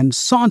legs and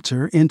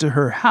saunter into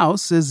her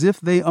house as if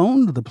they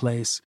owned the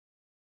place.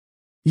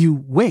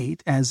 You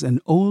wait as an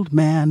old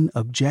man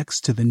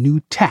objects to the new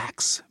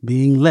tax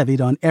being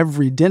levied on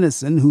every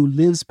denizen who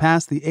lives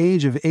past the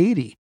age of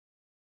 80,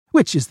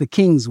 which is the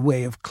king's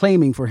way of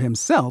claiming for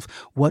himself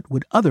what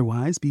would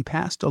otherwise be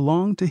passed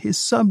along to his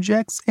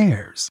subjects'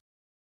 heirs.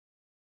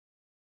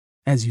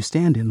 As you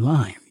stand in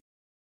line,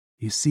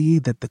 you see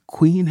that the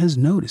queen has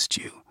noticed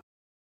you.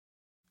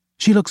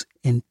 She looks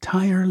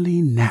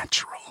entirely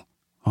natural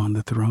on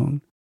the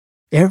throne,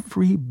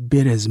 every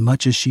bit as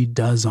much as she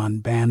does on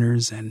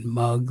banners and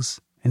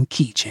mugs and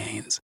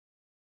keychains.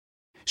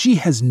 She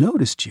has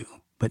noticed you,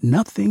 but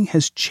nothing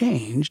has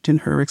changed in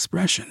her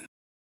expression.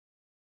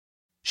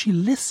 She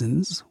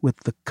listens with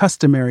the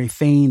customary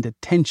feigned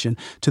attention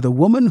to the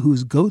woman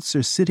whose goats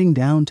are sitting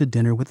down to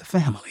dinner with the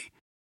family,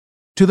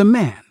 to the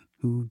man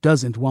who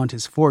doesn't want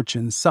his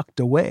fortune sucked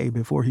away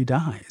before he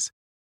dies.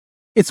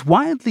 It's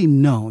widely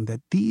known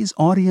that these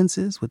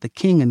audiences with the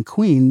king and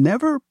queen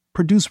never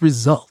produce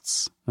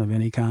results of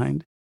any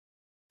kind.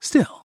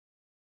 Still,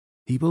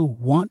 people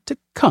want to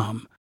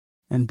come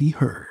and be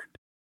heard.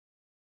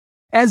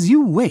 As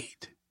you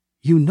wait,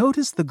 you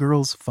notice the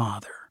girl's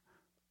father,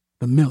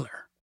 the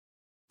miller,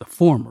 the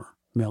former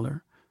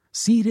miller,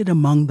 seated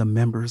among the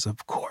members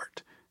of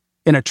court,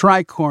 in a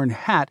tricorn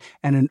hat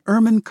and an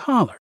ermine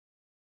collar.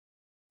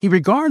 He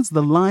regards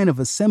the line of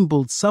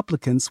assembled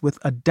supplicants with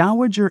a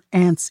dowager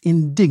aunt's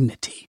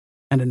indignity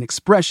and an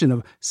expression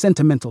of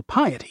sentimental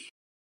piety.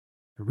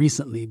 A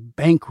recently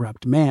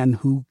bankrupt man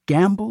who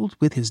gambled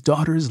with his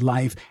daughter's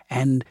life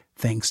and,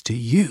 thanks to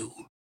you,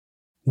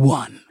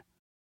 won.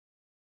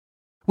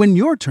 When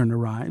your turn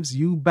arrives,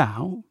 you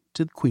bow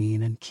to the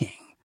queen and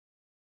king.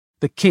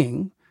 The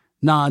king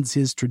nods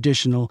his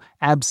traditional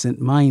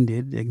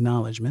absent-minded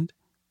acknowledgement.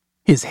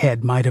 His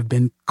head might have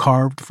been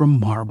carved from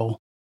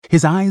marble.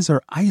 His eyes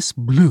are ice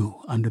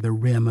blue under the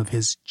rim of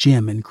his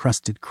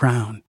gem-encrusted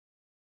crown.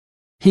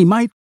 He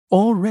might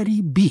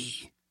already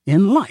be,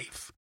 in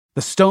life,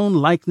 the stone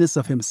likeness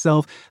of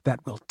himself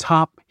that will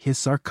top his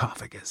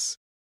sarcophagus.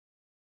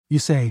 You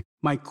say,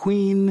 "My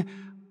queen,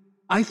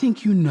 I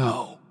think you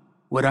know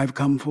what I've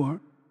come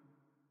for."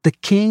 The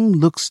king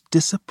looks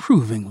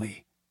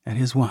disapprovingly at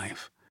his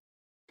wife.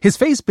 His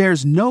face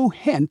bears no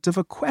hint of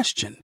a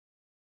question.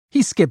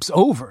 He skips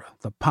over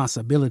the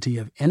possibility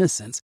of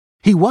innocence.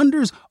 He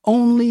wonders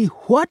only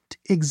what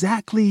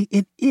exactly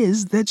it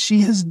is that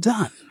she has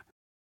done.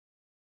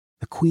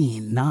 The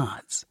queen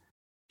nods.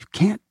 You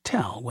can't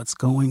tell what's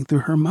going through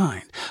her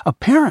mind.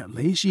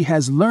 Apparently, she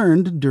has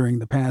learned during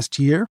the past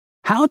year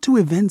how to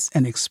evince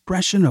an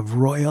expression of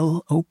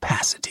royal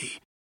opacity,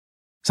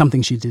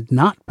 something she did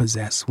not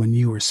possess when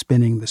you were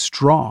spinning the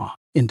straw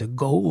into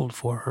gold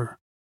for her.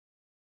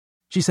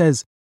 She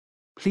says,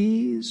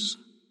 "Please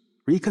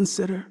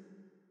reconsider."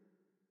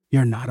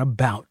 You're not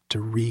about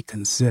to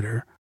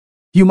reconsider.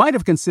 You might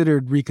have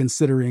considered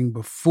reconsidering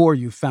before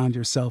you found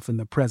yourself in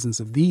the presence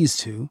of these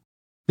two,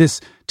 this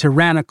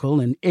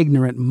tyrannical and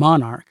ignorant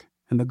monarch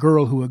and the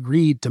girl who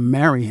agreed to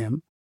marry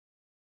him.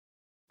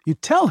 You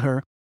tell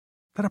her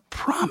that a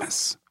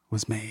promise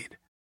was made.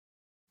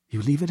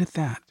 You leave it at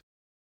that.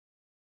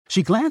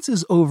 She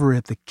glances over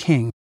at the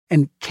king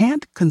and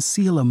can't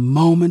conceal a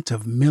moment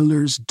of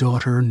Miller's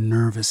daughter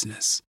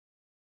nervousness.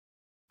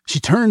 She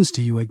turns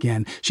to you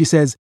again. She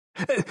says,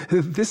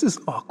 "This is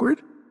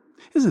awkward,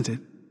 isn't it?"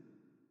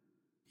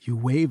 You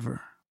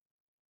waver.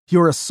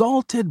 You're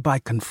assaulted by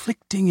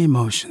conflicting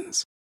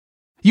emotions.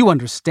 You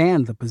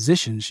understand the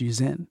position she's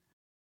in.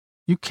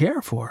 You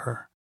care for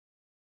her.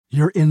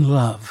 You're in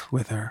love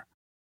with her.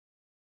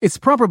 It's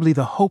probably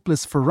the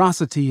hopeless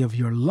ferocity of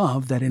your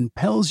love that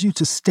impels you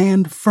to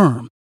stand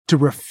firm, to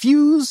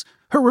refuse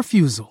her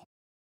refusal.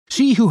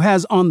 She who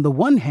has on the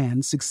one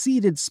hand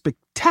succeeded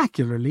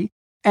spectacularly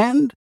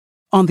and,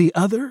 on the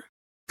other,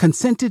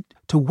 consented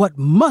to what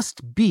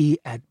must be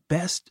at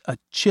best a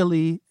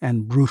chilly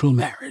and brutal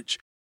marriage.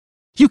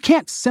 You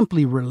can't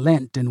simply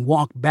relent and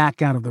walk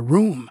back out of the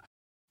room.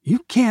 You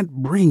can't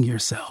bring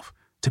yourself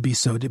to be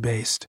so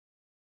debased.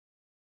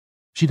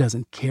 She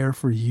doesn't care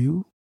for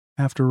you,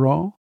 after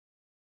all.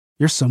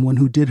 You're someone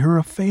who did her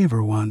a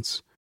favor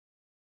once.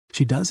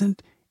 She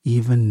doesn't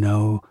even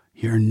know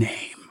your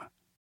name.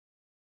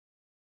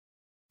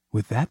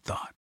 With that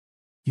thought,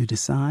 you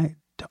decide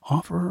to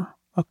offer her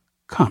a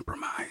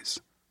compromise.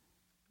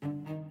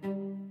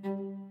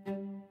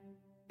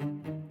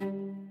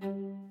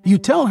 You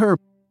tell her,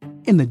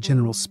 in the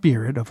general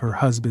spirit of her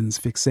husband's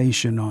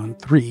fixation on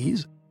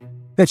threes,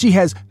 that she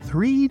has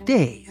 3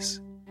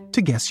 days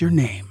to guess your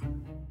name.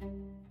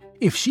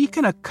 If she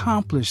can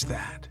accomplish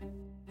that,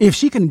 if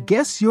she can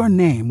guess your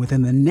name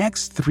within the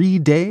next 3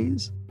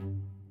 days,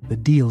 the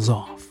deal's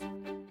off.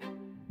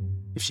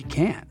 If she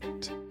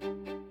can't,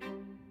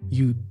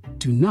 you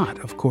do not,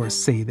 of course,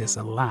 say this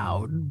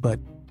aloud, but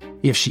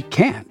if she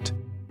can't,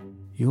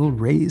 you'll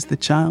raise the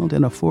child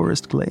in a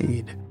forest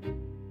glade.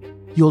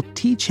 You'll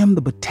teach him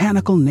the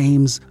botanical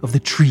names of the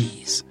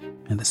trees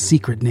and the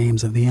secret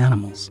names of the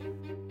animals.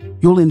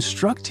 You'll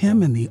instruct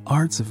him in the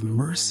arts of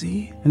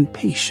mercy and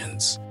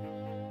patience.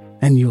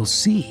 And you'll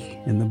see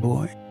in the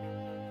boy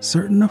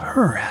certain of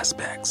her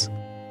aspects.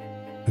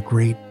 The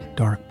great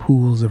dark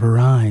pools of her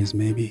eyes,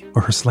 maybe,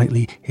 or her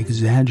slightly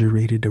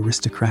exaggerated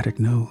aristocratic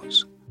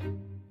nose.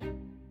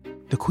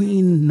 The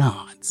queen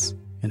nods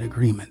in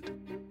agreement.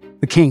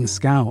 The king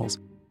scowls.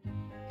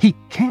 He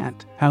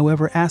can't,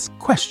 however, ask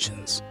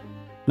questions.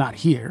 Not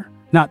here,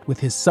 not with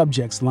his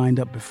subjects lined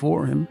up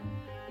before him.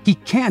 He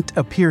can't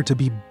appear to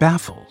be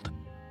baffled,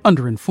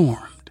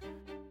 underinformed,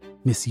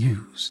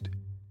 misused.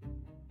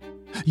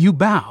 You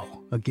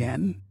bow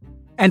again,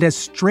 and as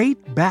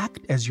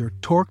straight-backed as your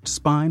torqued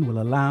spine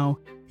will allow,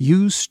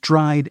 you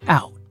stride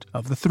out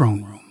of the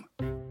throne room.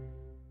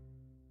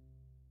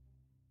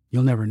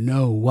 You'll never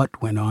know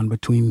what went on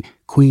between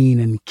queen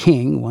and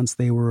king once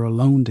they were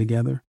alone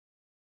together.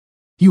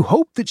 You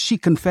hope that she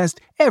confessed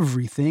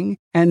everything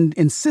and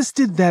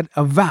insisted that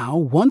a vow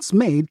once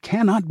made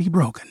cannot be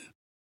broken.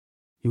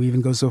 You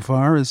even go so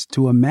far as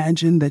to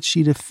imagine that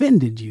she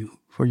defended you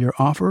for your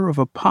offer of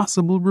a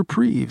possible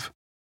reprieve.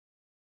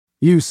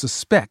 You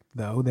suspect,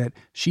 though, that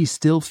she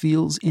still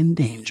feels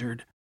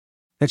endangered,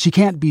 that she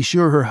can't be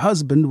sure her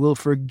husband will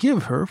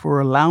forgive her for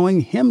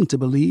allowing him to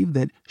believe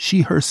that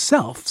she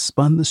herself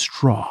spun the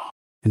straw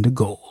into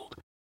gold.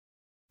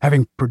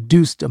 Having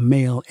produced a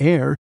male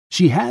heir,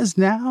 she has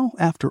now,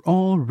 after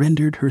all,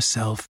 rendered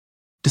herself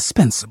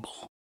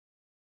dispensable.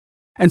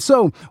 And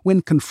so,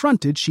 when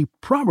confronted, she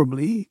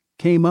probably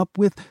came up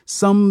with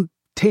some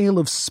tale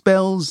of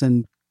spells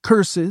and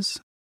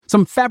curses,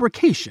 some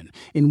fabrication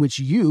in which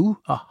you,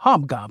 a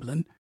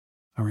hobgoblin,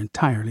 are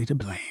entirely to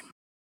blame.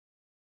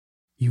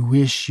 You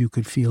wish you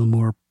could feel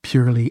more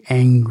purely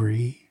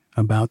angry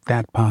about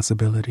that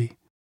possibility.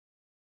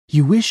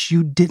 You wish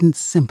you didn't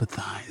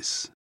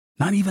sympathize,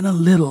 not even a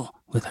little,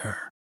 with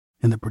her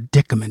in the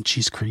predicament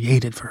she's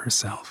created for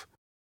herself.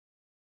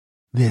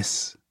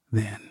 This,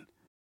 then,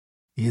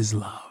 is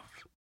love.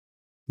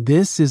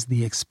 This is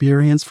the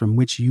experience from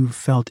which you've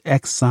felt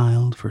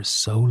exiled for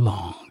so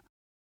long.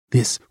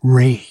 This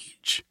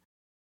rage,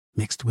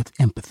 mixed with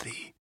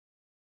empathy.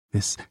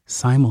 This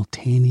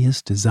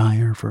simultaneous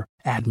desire for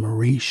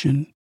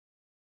admiration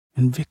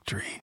and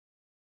victory.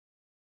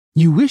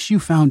 You wish you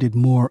found it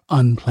more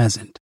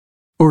unpleasant,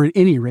 or at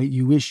any rate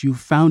you wish you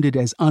found it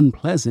as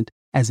unpleasant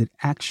as it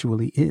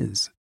actually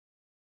is.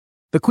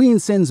 The queen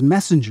sends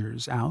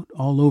messengers out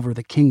all over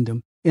the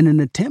kingdom in an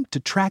attempt to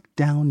track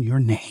down your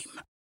name.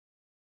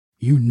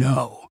 You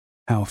know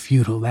how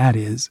futile that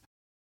is.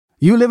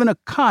 You live in a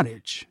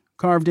cottage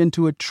carved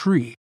into a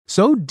tree,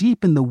 so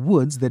deep in the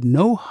woods that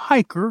no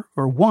hiker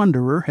or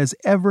wanderer has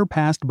ever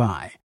passed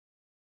by.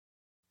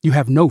 You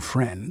have no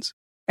friends,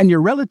 and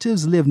your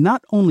relatives live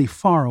not only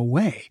far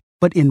away,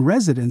 but in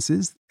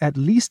residences at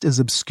least as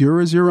obscure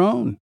as your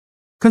own.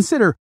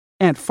 Consider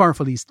Aunt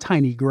Farfally's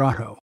tiny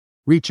grotto,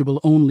 reachable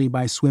only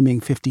by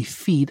swimming 50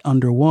 feet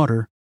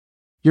underwater.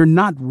 You're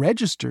not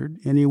registered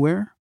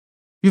anywhere.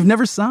 You've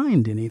never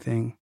signed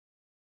anything.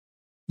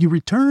 You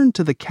return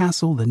to the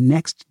castle the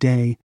next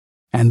day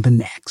and the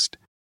next.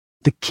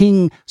 The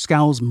king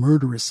scowls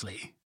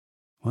murderously.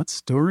 What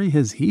story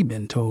has he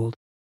been told?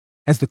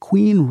 As the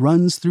queen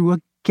runs through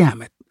a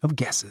gamut of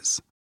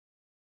guesses.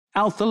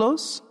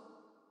 Althalos,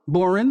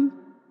 Borin,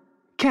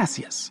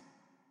 Cassius,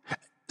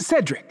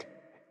 Cedric,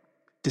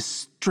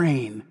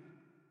 Distrain,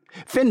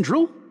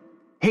 Fendrel,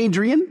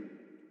 Hadrian,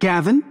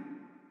 Gavin,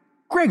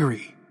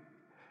 Gregory,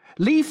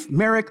 Leif,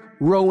 Merrick,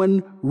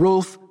 Rowan,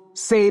 Rolf,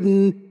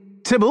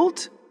 Saden,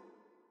 Tybalt,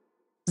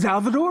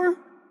 Salvador,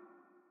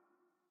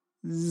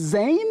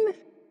 Zane,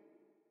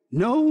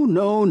 No,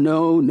 no,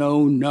 no,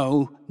 no,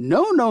 no,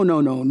 no, no,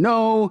 no, no,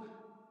 no,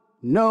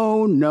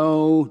 no,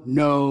 no,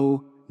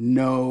 no,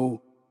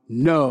 no,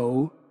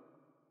 no,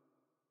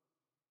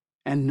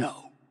 and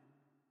no.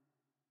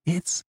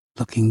 It's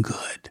looking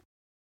good.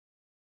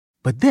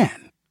 But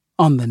then,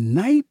 on the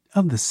night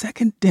of the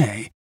second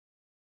day,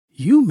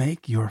 you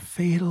make your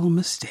fatal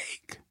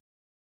mistake.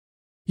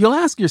 You'll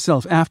ask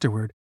yourself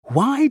afterward,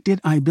 why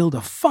did I build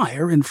a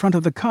fire in front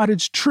of the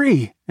cottage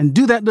tree and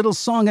do that little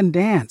song and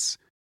dance?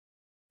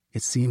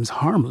 It seems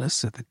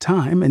harmless at the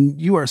time, and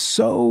you are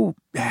so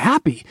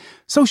happy,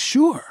 so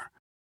sure.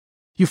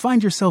 You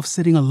find yourself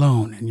sitting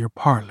alone in your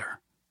parlor,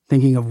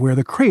 thinking of where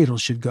the cradle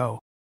should go,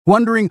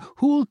 wondering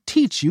who'll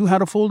teach you how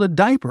to fold a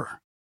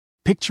diaper,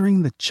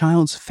 picturing the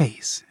child's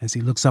face as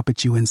he looks up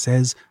at you and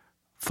says,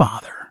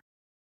 "Father."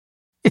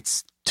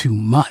 It's too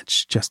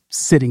much just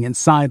sitting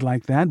inside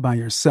like that by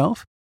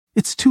yourself.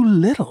 It's too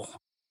little.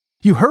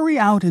 You hurry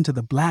out into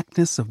the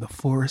blackness of the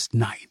forest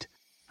night,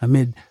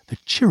 amid the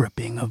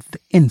chirruping of the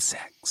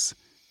insects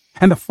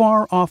and the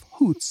far-off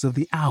hoots of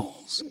the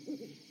owls.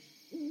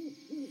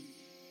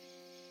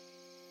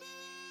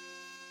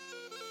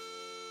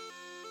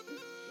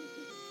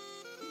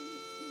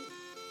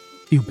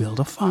 You build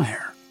a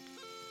fire.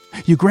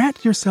 You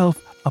grant yourself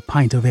a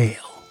pint of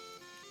ale,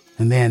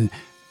 and then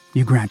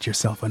you grant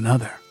yourself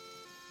another.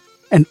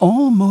 And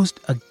almost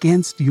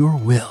against your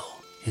will,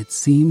 it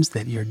seems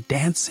that you're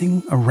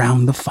dancing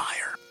around the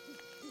fire.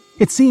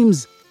 It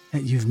seems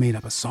that you've made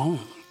up a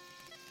song.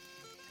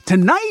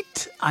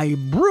 Tonight I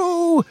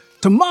brew,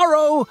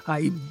 tomorrow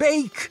I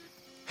bake,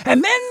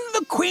 and then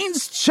the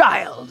Queen's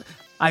child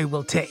I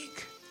will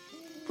take.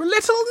 For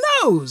little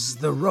knows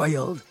the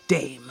royal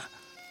dame.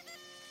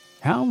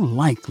 How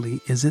likely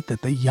is it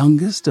that the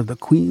youngest of the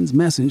Queen's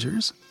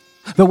messengers,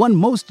 the one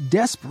most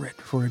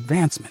desperate for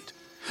advancement,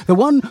 the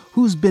one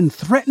who's been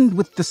threatened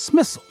with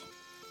dismissal,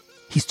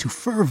 he's too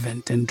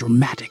fervent and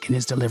dramatic in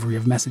his delivery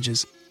of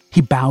messages.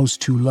 He bows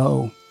too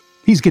low.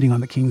 He's getting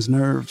on the king's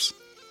nerves.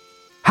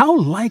 How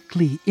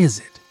likely is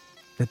it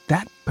that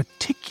that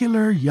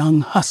particular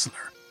young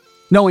hustler,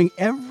 knowing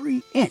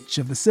every inch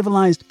of the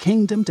civilized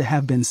kingdom to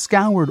have been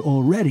scoured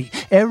already,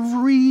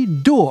 every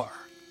door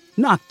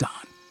knocked on,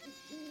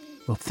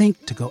 will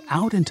think to go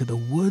out into the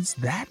woods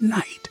that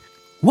night,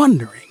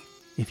 wondering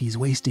if he's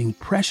wasting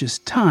precious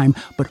time,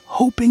 but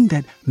hoping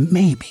that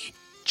maybe,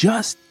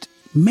 just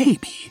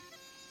maybe,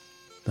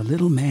 the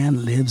little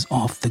man lives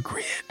off the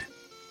grid?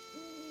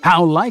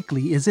 How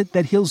likely is it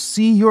that he'll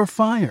see your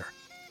fire,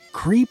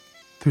 creep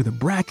through the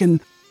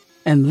bracken,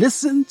 and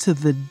listen to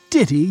the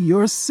ditty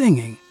you're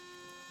singing?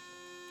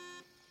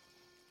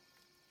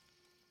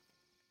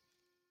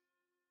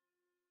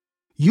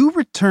 You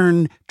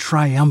return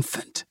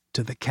triumphant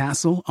to the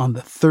castle on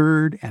the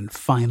third and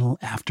final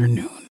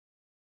afternoon.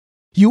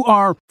 You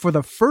are, for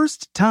the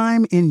first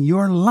time in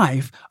your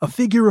life, a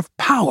figure of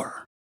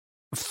power,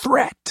 of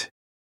threat.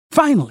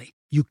 Finally,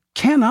 you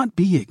cannot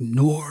be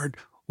ignored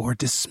or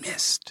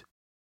dismissed.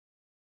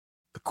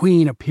 The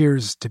Queen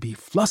appears to be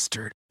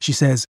flustered. She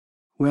says,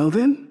 "Well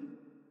then,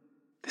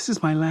 this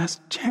is my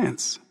last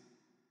chance."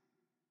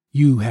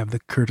 You have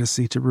the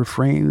courtesy to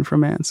refrain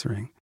from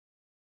answering.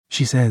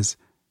 She says,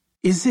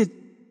 "Is it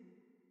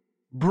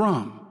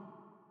Brum?"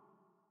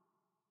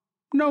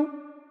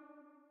 "No."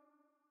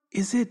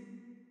 "Is it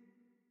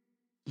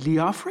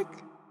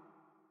Leofric?"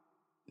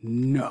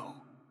 "No."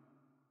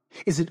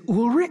 "Is it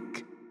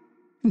Ulrich?"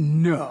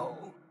 "No."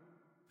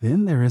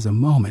 Then there is a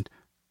moment,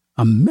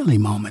 a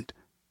millimoment,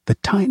 the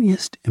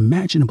tiniest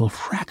imaginable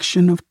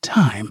fraction of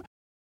time,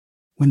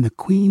 when the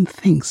Queen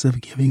thinks of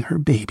giving her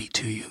baby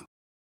to you.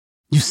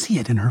 You see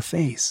it in her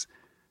face.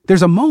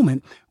 There's a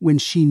moment when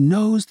she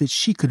knows that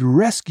she could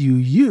rescue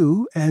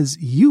you as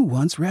you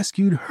once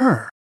rescued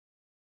her.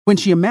 When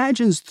she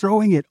imagines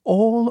throwing it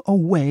all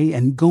away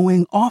and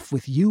going off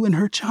with you and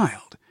her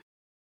child.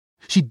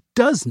 She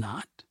does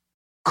not,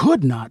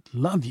 could not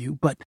love you,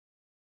 but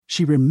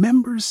she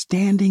remembers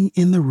standing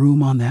in the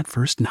room on that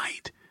first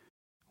night,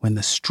 when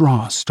the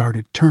straw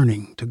started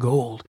turning to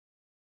gold,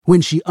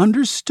 when she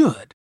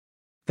understood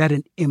that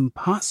an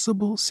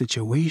impossible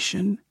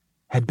situation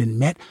had been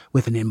met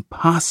with an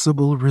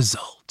impossible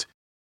result,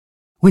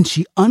 when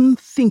she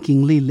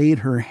unthinkingly laid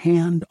her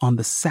hand on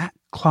the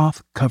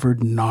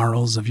sackcloth-covered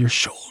gnarls of your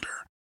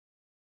shoulder.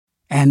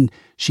 And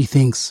she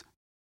thinks,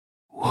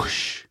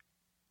 whoosh.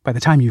 By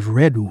the time you've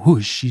read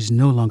whoosh, she's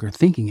no longer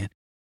thinking it,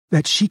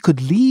 that she could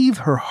leave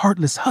her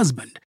heartless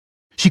husband.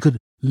 She could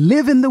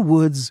live in the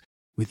woods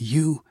with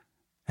you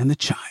and the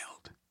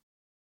child.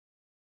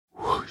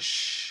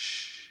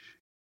 Whoosh.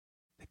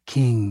 The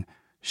king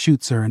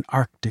shoots her an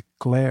arctic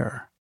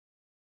glare.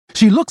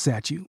 She looks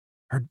at you,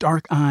 her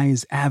dark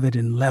eyes avid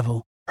and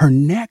level, her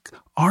neck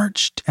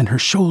arched and her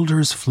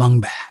shoulders flung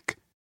back.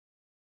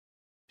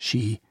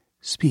 She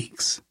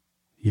speaks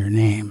your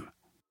name.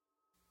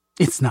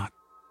 It's not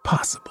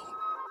possible.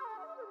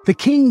 The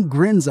king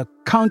grins a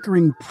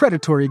conquering,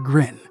 predatory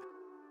grin.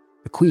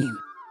 The Queen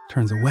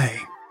turns away.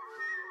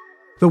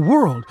 The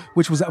world,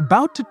 which was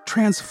about to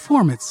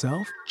transform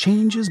itself,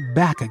 changes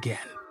back again.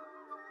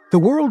 The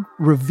world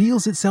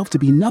reveals itself to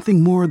be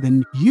nothing more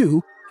than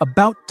you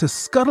about to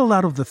scuttle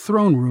out of the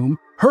throne room,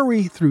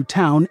 hurry through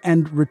town,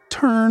 and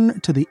return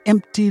to the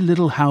empty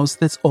little house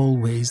that's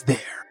always there.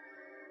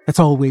 That's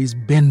always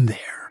been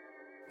there,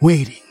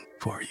 waiting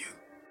for you.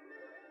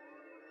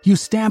 You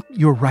stamp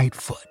your right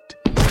foot.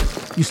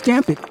 You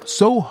stamp it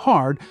so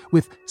hard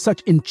with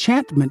such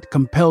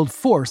enchantment-compelled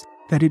force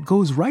that it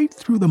goes right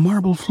through the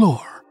marble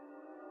floor,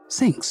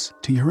 sinks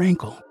to your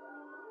ankle.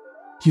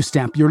 You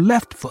stamp your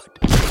left foot.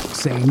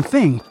 Same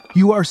thing.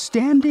 You are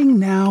standing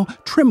now,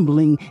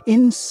 trembling,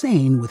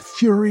 insane with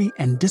fury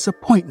and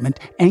disappointment,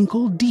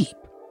 ankle deep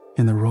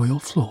in the royal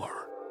floor.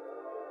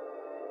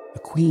 The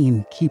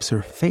queen keeps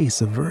her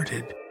face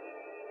averted.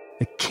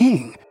 The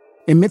king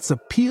emits a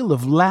peal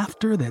of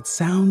laughter that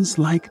sounds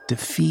like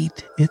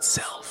defeat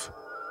itself.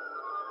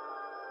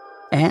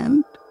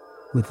 And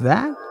with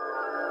that,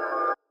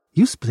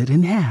 you split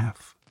in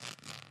half.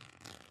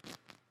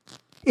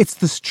 It's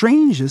the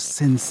strangest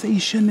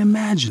sensation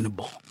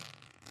imaginable.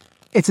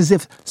 It's as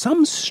if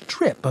some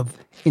strip of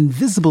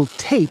invisible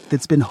tape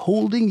that's been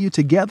holding you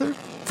together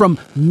from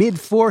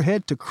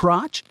mid-forehead to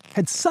crotch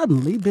had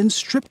suddenly been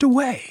stripped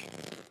away.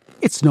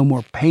 It's no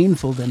more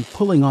painful than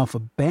pulling off a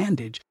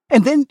bandage.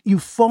 And then you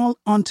fall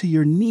onto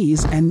your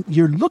knees and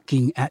you're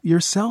looking at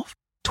yourself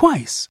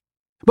twice.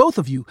 Both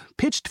of you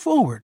pitched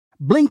forward,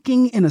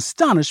 blinking in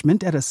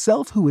astonishment at a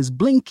self who is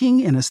blinking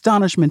in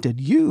astonishment at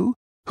you,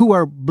 who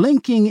are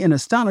blinking in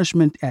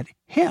astonishment at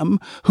him,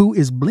 who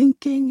is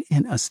blinking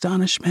in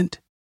astonishment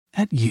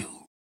at you.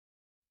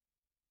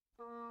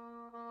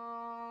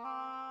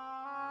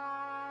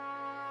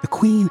 The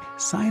queen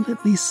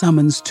silently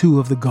summons two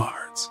of the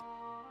guards,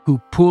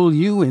 who pull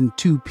you in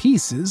two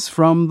pieces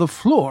from the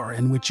floor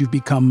in which you've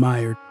become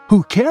mired,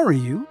 who carry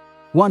you,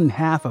 one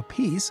half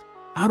apiece,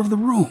 out of the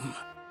room.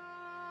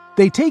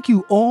 They take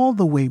you all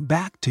the way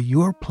back to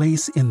your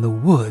place in the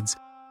woods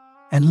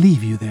and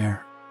leave you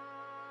there.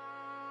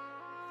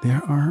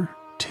 There are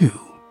two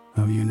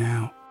of you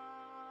now.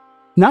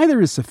 Neither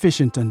is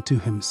sufficient unto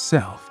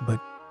himself,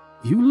 but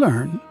you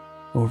learn,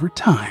 over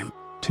time,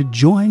 to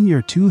join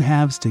your two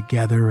halves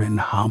together and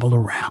hobble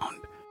around.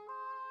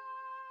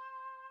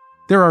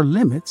 There are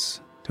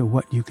limits to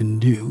what you can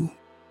do,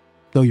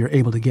 though you're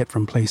able to get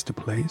from place to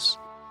place.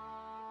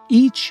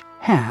 Each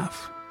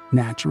half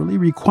naturally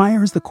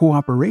requires the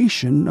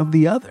cooperation of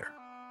the other,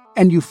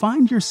 and you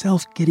find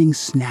yourself getting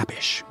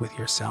snappish with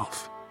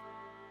yourself.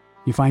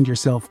 You find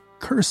yourself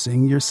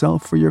cursing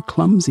yourself for your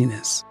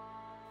clumsiness,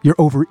 your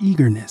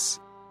overeagerness,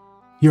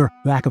 your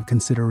lack of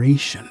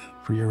consideration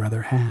for your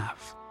other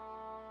half.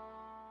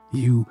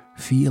 You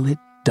feel it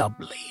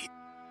doubly.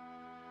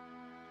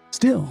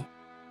 Still,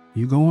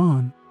 you go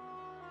on.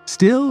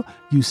 Still,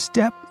 you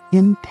step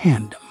in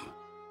tandem.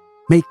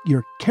 Make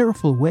your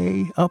careful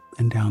way up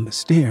and down the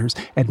stairs,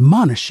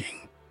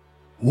 admonishing,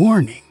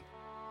 warning,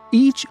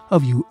 each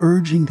of you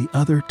urging the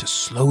other to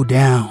slow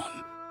down,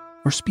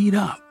 or speed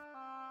up,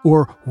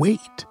 or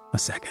wait a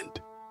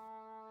second.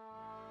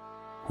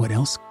 What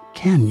else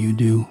can you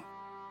do?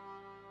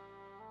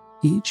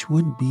 Each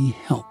would be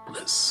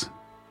helpless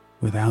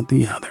without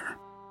the other.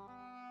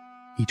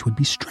 Each would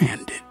be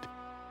stranded,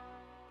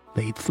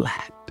 laid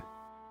flat,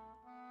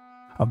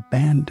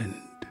 abandoned,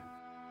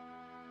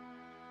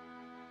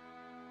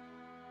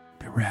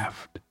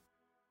 bereft.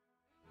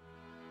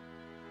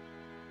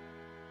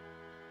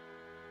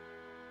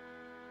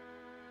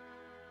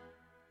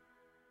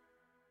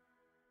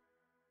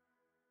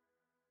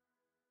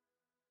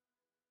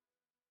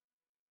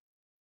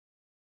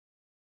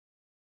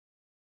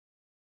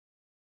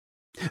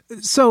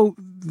 So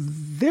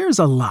there's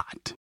a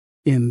lot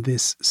in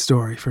this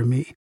story for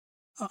me.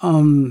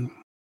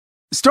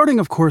 Starting,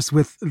 of course,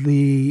 with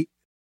the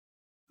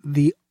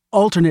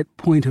alternate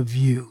point of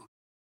view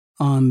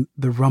on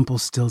the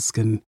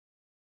Rumpelstiltskin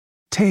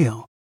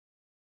tale.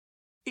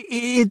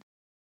 It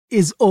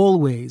is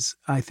always,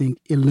 I think,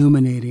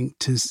 illuminating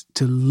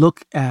to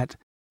look at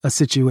a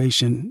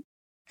situation,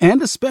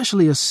 and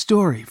especially a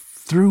story,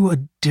 through a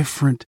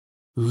different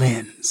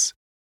lens.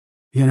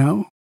 You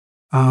know?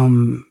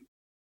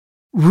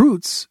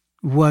 Roots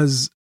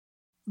was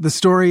the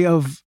story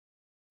of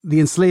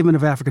the enslavement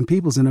of African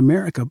peoples in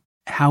America.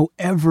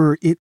 However,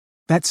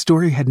 that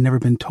story had never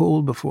been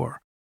told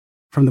before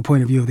from the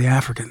point of view of the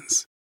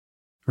Africans,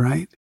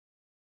 right?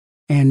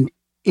 And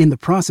in the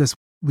process,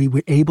 we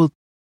were able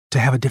to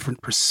have a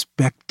different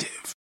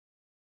perspective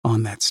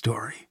on that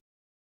story.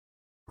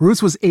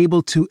 Roots was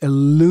able to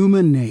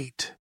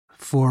illuminate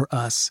for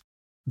us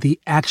the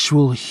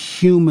actual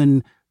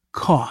human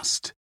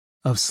cost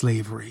of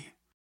slavery.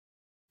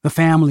 The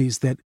families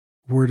that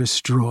were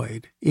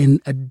destroyed,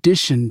 in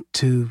addition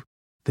to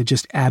the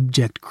just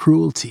abject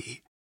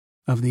cruelty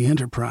of the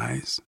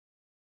enterprise.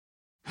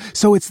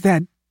 So it's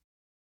that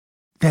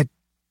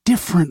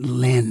different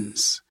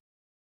lens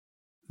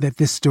that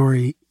this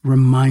story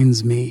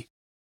reminds me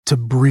to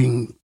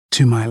bring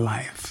to my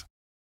life.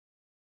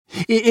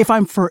 If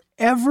I'm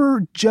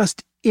forever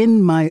just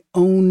in my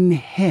own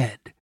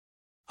head,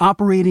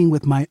 operating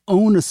with my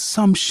own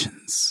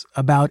assumptions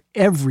about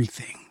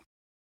everything,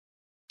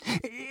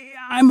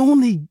 I'm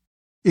only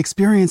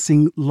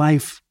experiencing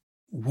life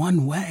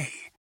one way.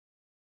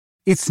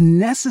 It's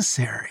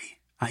necessary,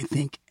 I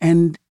think,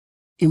 and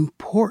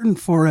important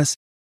for us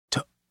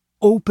to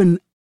open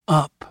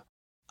up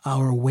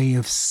our way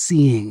of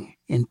seeing,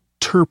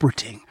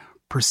 interpreting,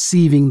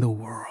 perceiving the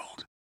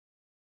world.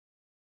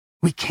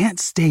 We can't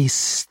stay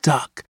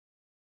stuck,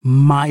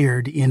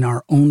 mired in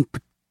our own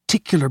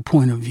particular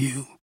point of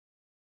view.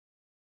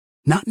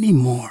 Not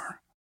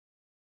anymore.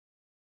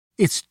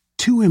 It's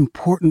too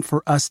important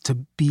for us to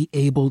be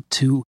able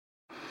to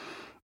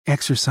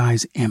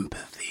exercise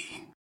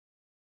empathy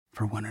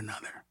for one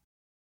another.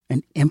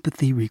 And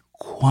empathy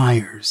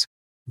requires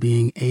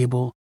being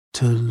able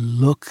to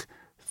look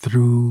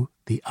through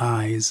the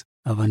eyes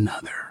of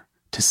another,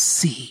 to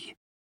see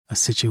a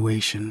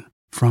situation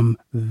from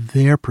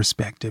their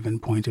perspective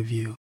and point of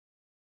view.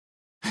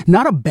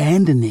 Not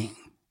abandoning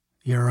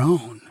your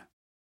own,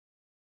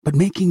 but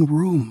making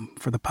room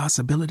for the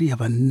possibility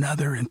of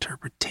another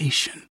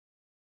interpretation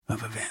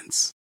of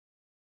events.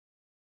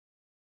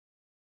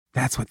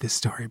 That's what this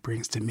story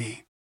brings to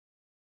me.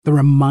 The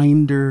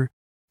reminder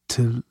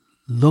to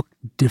look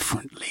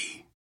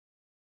differently,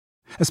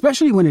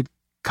 especially when it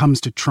comes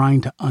to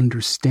trying to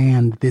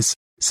understand this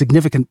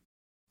significant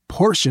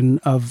portion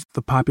of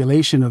the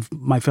population of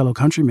my fellow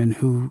countrymen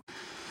who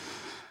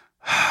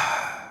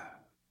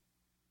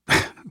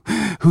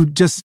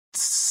just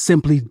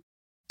simply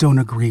don't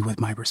agree with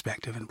my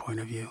perspective and point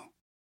of view.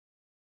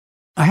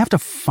 I have to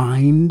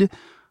find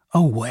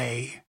a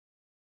way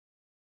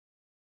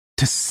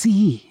to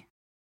see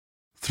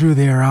through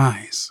their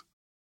eyes.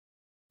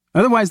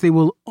 Otherwise, they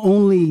will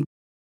only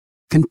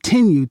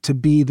continue to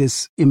be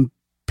this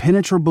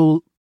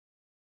impenetrable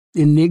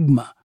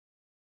enigma.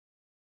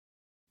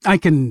 I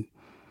can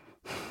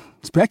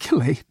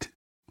speculate,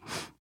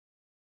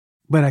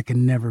 but I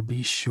can never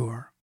be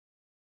sure.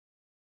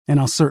 And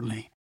I'll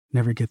certainly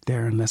never get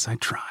there unless I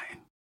try.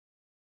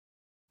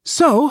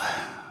 So,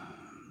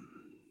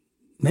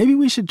 maybe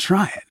we should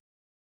try it.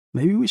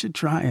 Maybe we should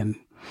try and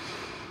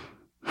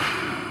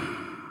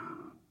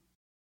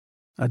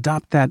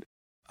adopt that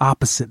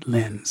opposite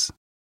lens.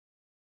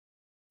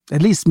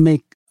 At least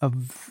make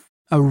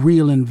a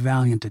real and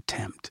valiant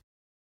attempt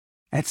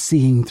at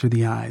seeing through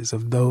the eyes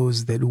of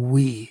those that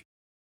we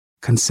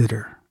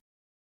consider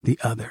the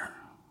other.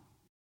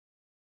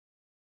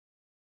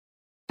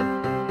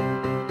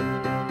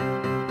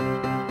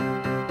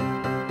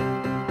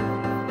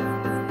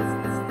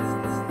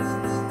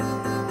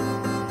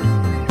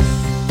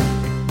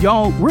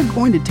 Y'all, we're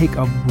going to take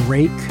a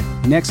break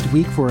next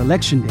week for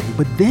Election Day,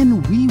 but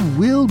then we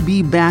will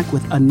be back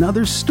with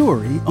another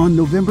story on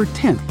November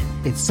 10th.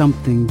 It's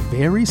something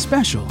very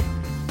special,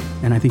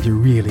 and I think you're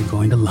really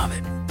going to love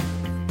it.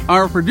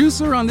 Our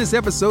producer on this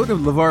episode of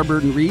LeVar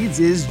Burton Reads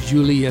is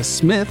Julia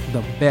Smith,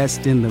 the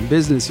best in the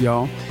business,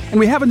 y'all. And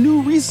we have a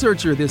new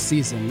researcher this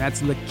season.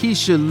 That's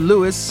Lakeisha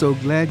Lewis. So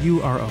glad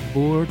you are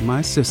aboard,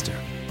 my sister.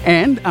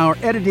 And our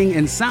editing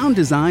and sound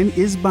design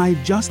is by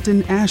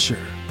Justin Asher,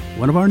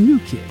 one of our new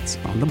kids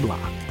on the block.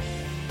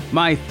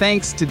 My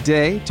thanks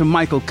today to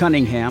Michael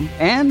Cunningham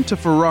and to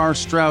Farrar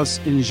Straus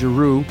in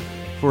Giroux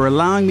for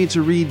allowing me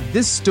to read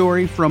this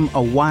story from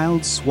A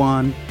Wild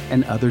Swan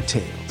and Other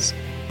Tales.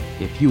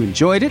 If you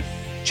enjoyed it,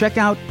 check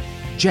out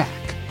Jack,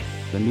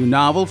 the new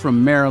novel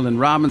from Marilyn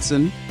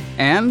Robinson,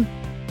 and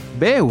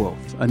Beowulf,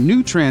 a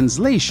new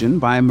translation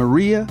by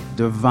Maria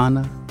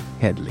Devana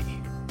Headley.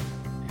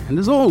 And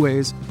as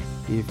always,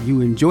 if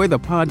you enjoy the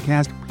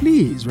podcast,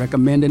 please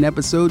recommend an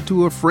episode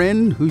to a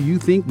friend who you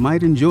think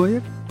might enjoy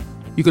it.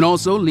 You can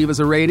also leave us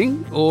a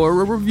rating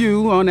or a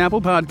review on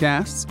Apple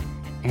Podcasts.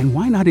 And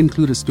why not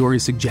include a story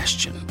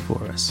suggestion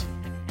for us?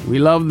 We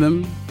love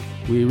them,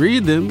 we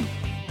read them,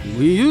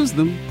 we use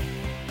them.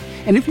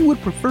 And if you would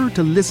prefer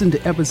to listen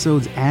to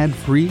episodes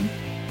ad-free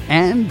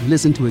and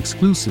listen to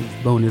exclusive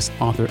bonus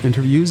author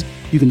interviews,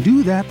 you can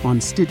do that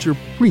on Stitcher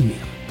Premium.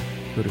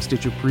 Go to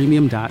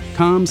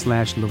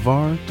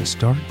stitcherpremium.com/LeVar to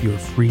start your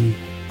free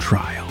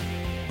trial.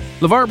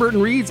 LeVar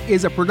Burton Reads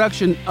is a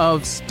production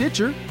of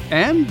Stitcher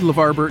and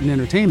LeVar Burton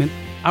Entertainment.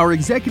 Our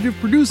executive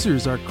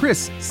producers are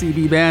Chris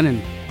C.B.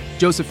 Bannon,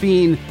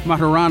 Josephine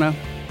Maturana,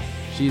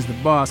 she's the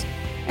boss,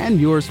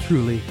 and yours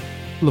truly,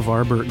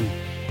 LeVar Burton.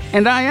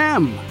 And I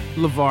am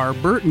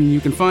LeVar Burton. You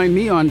can find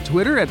me on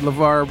Twitter at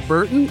LeVar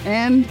Burton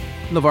and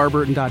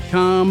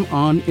LeVarBurton.com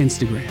on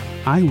Instagram.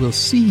 I will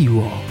see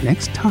you all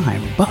next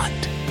time, but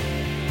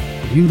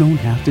you don't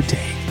have to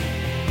take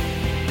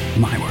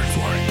my word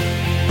for it.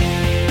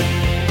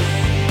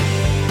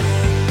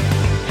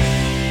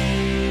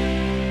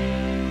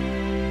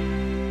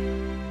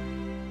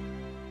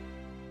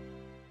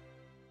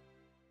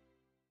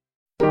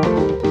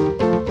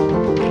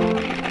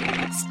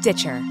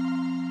 Stitcher.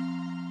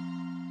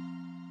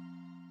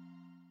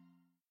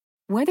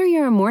 Whether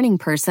you're a morning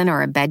person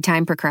or a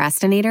bedtime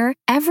procrastinator,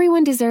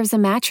 everyone deserves a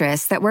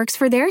mattress that works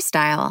for their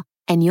style.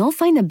 And you'll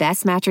find the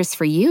best mattress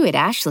for you at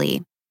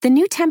Ashley. The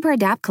new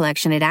Temper-Adapt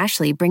collection at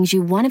Ashley brings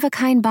you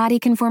one-of-a-kind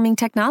body-conforming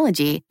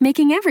technology,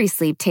 making every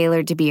sleep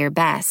tailored to be your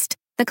best.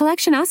 The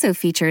collection also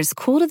features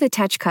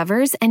cool-to-the-touch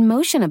covers and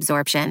motion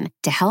absorption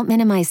to help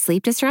minimize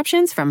sleep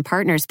disruptions from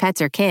partners,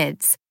 pets, or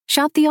kids.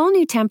 Shop the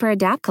all-new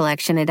Tempur-Adapt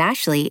collection at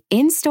Ashley,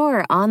 in-store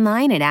or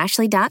online at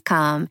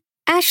ashley.com.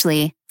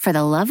 Ashley, for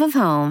the love of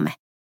home.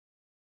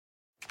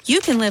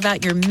 You can live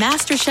out your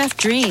MasterChef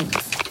dreams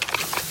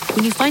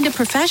when you find a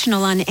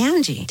professional on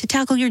Angie to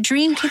tackle your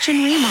dream kitchen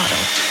remodel.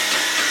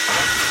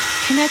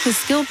 Connect with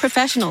skilled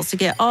professionals to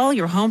get all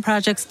your home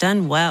projects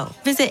done well.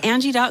 Visit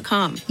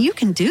Angie.com. You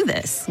can do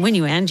this when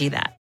you Angie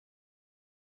that.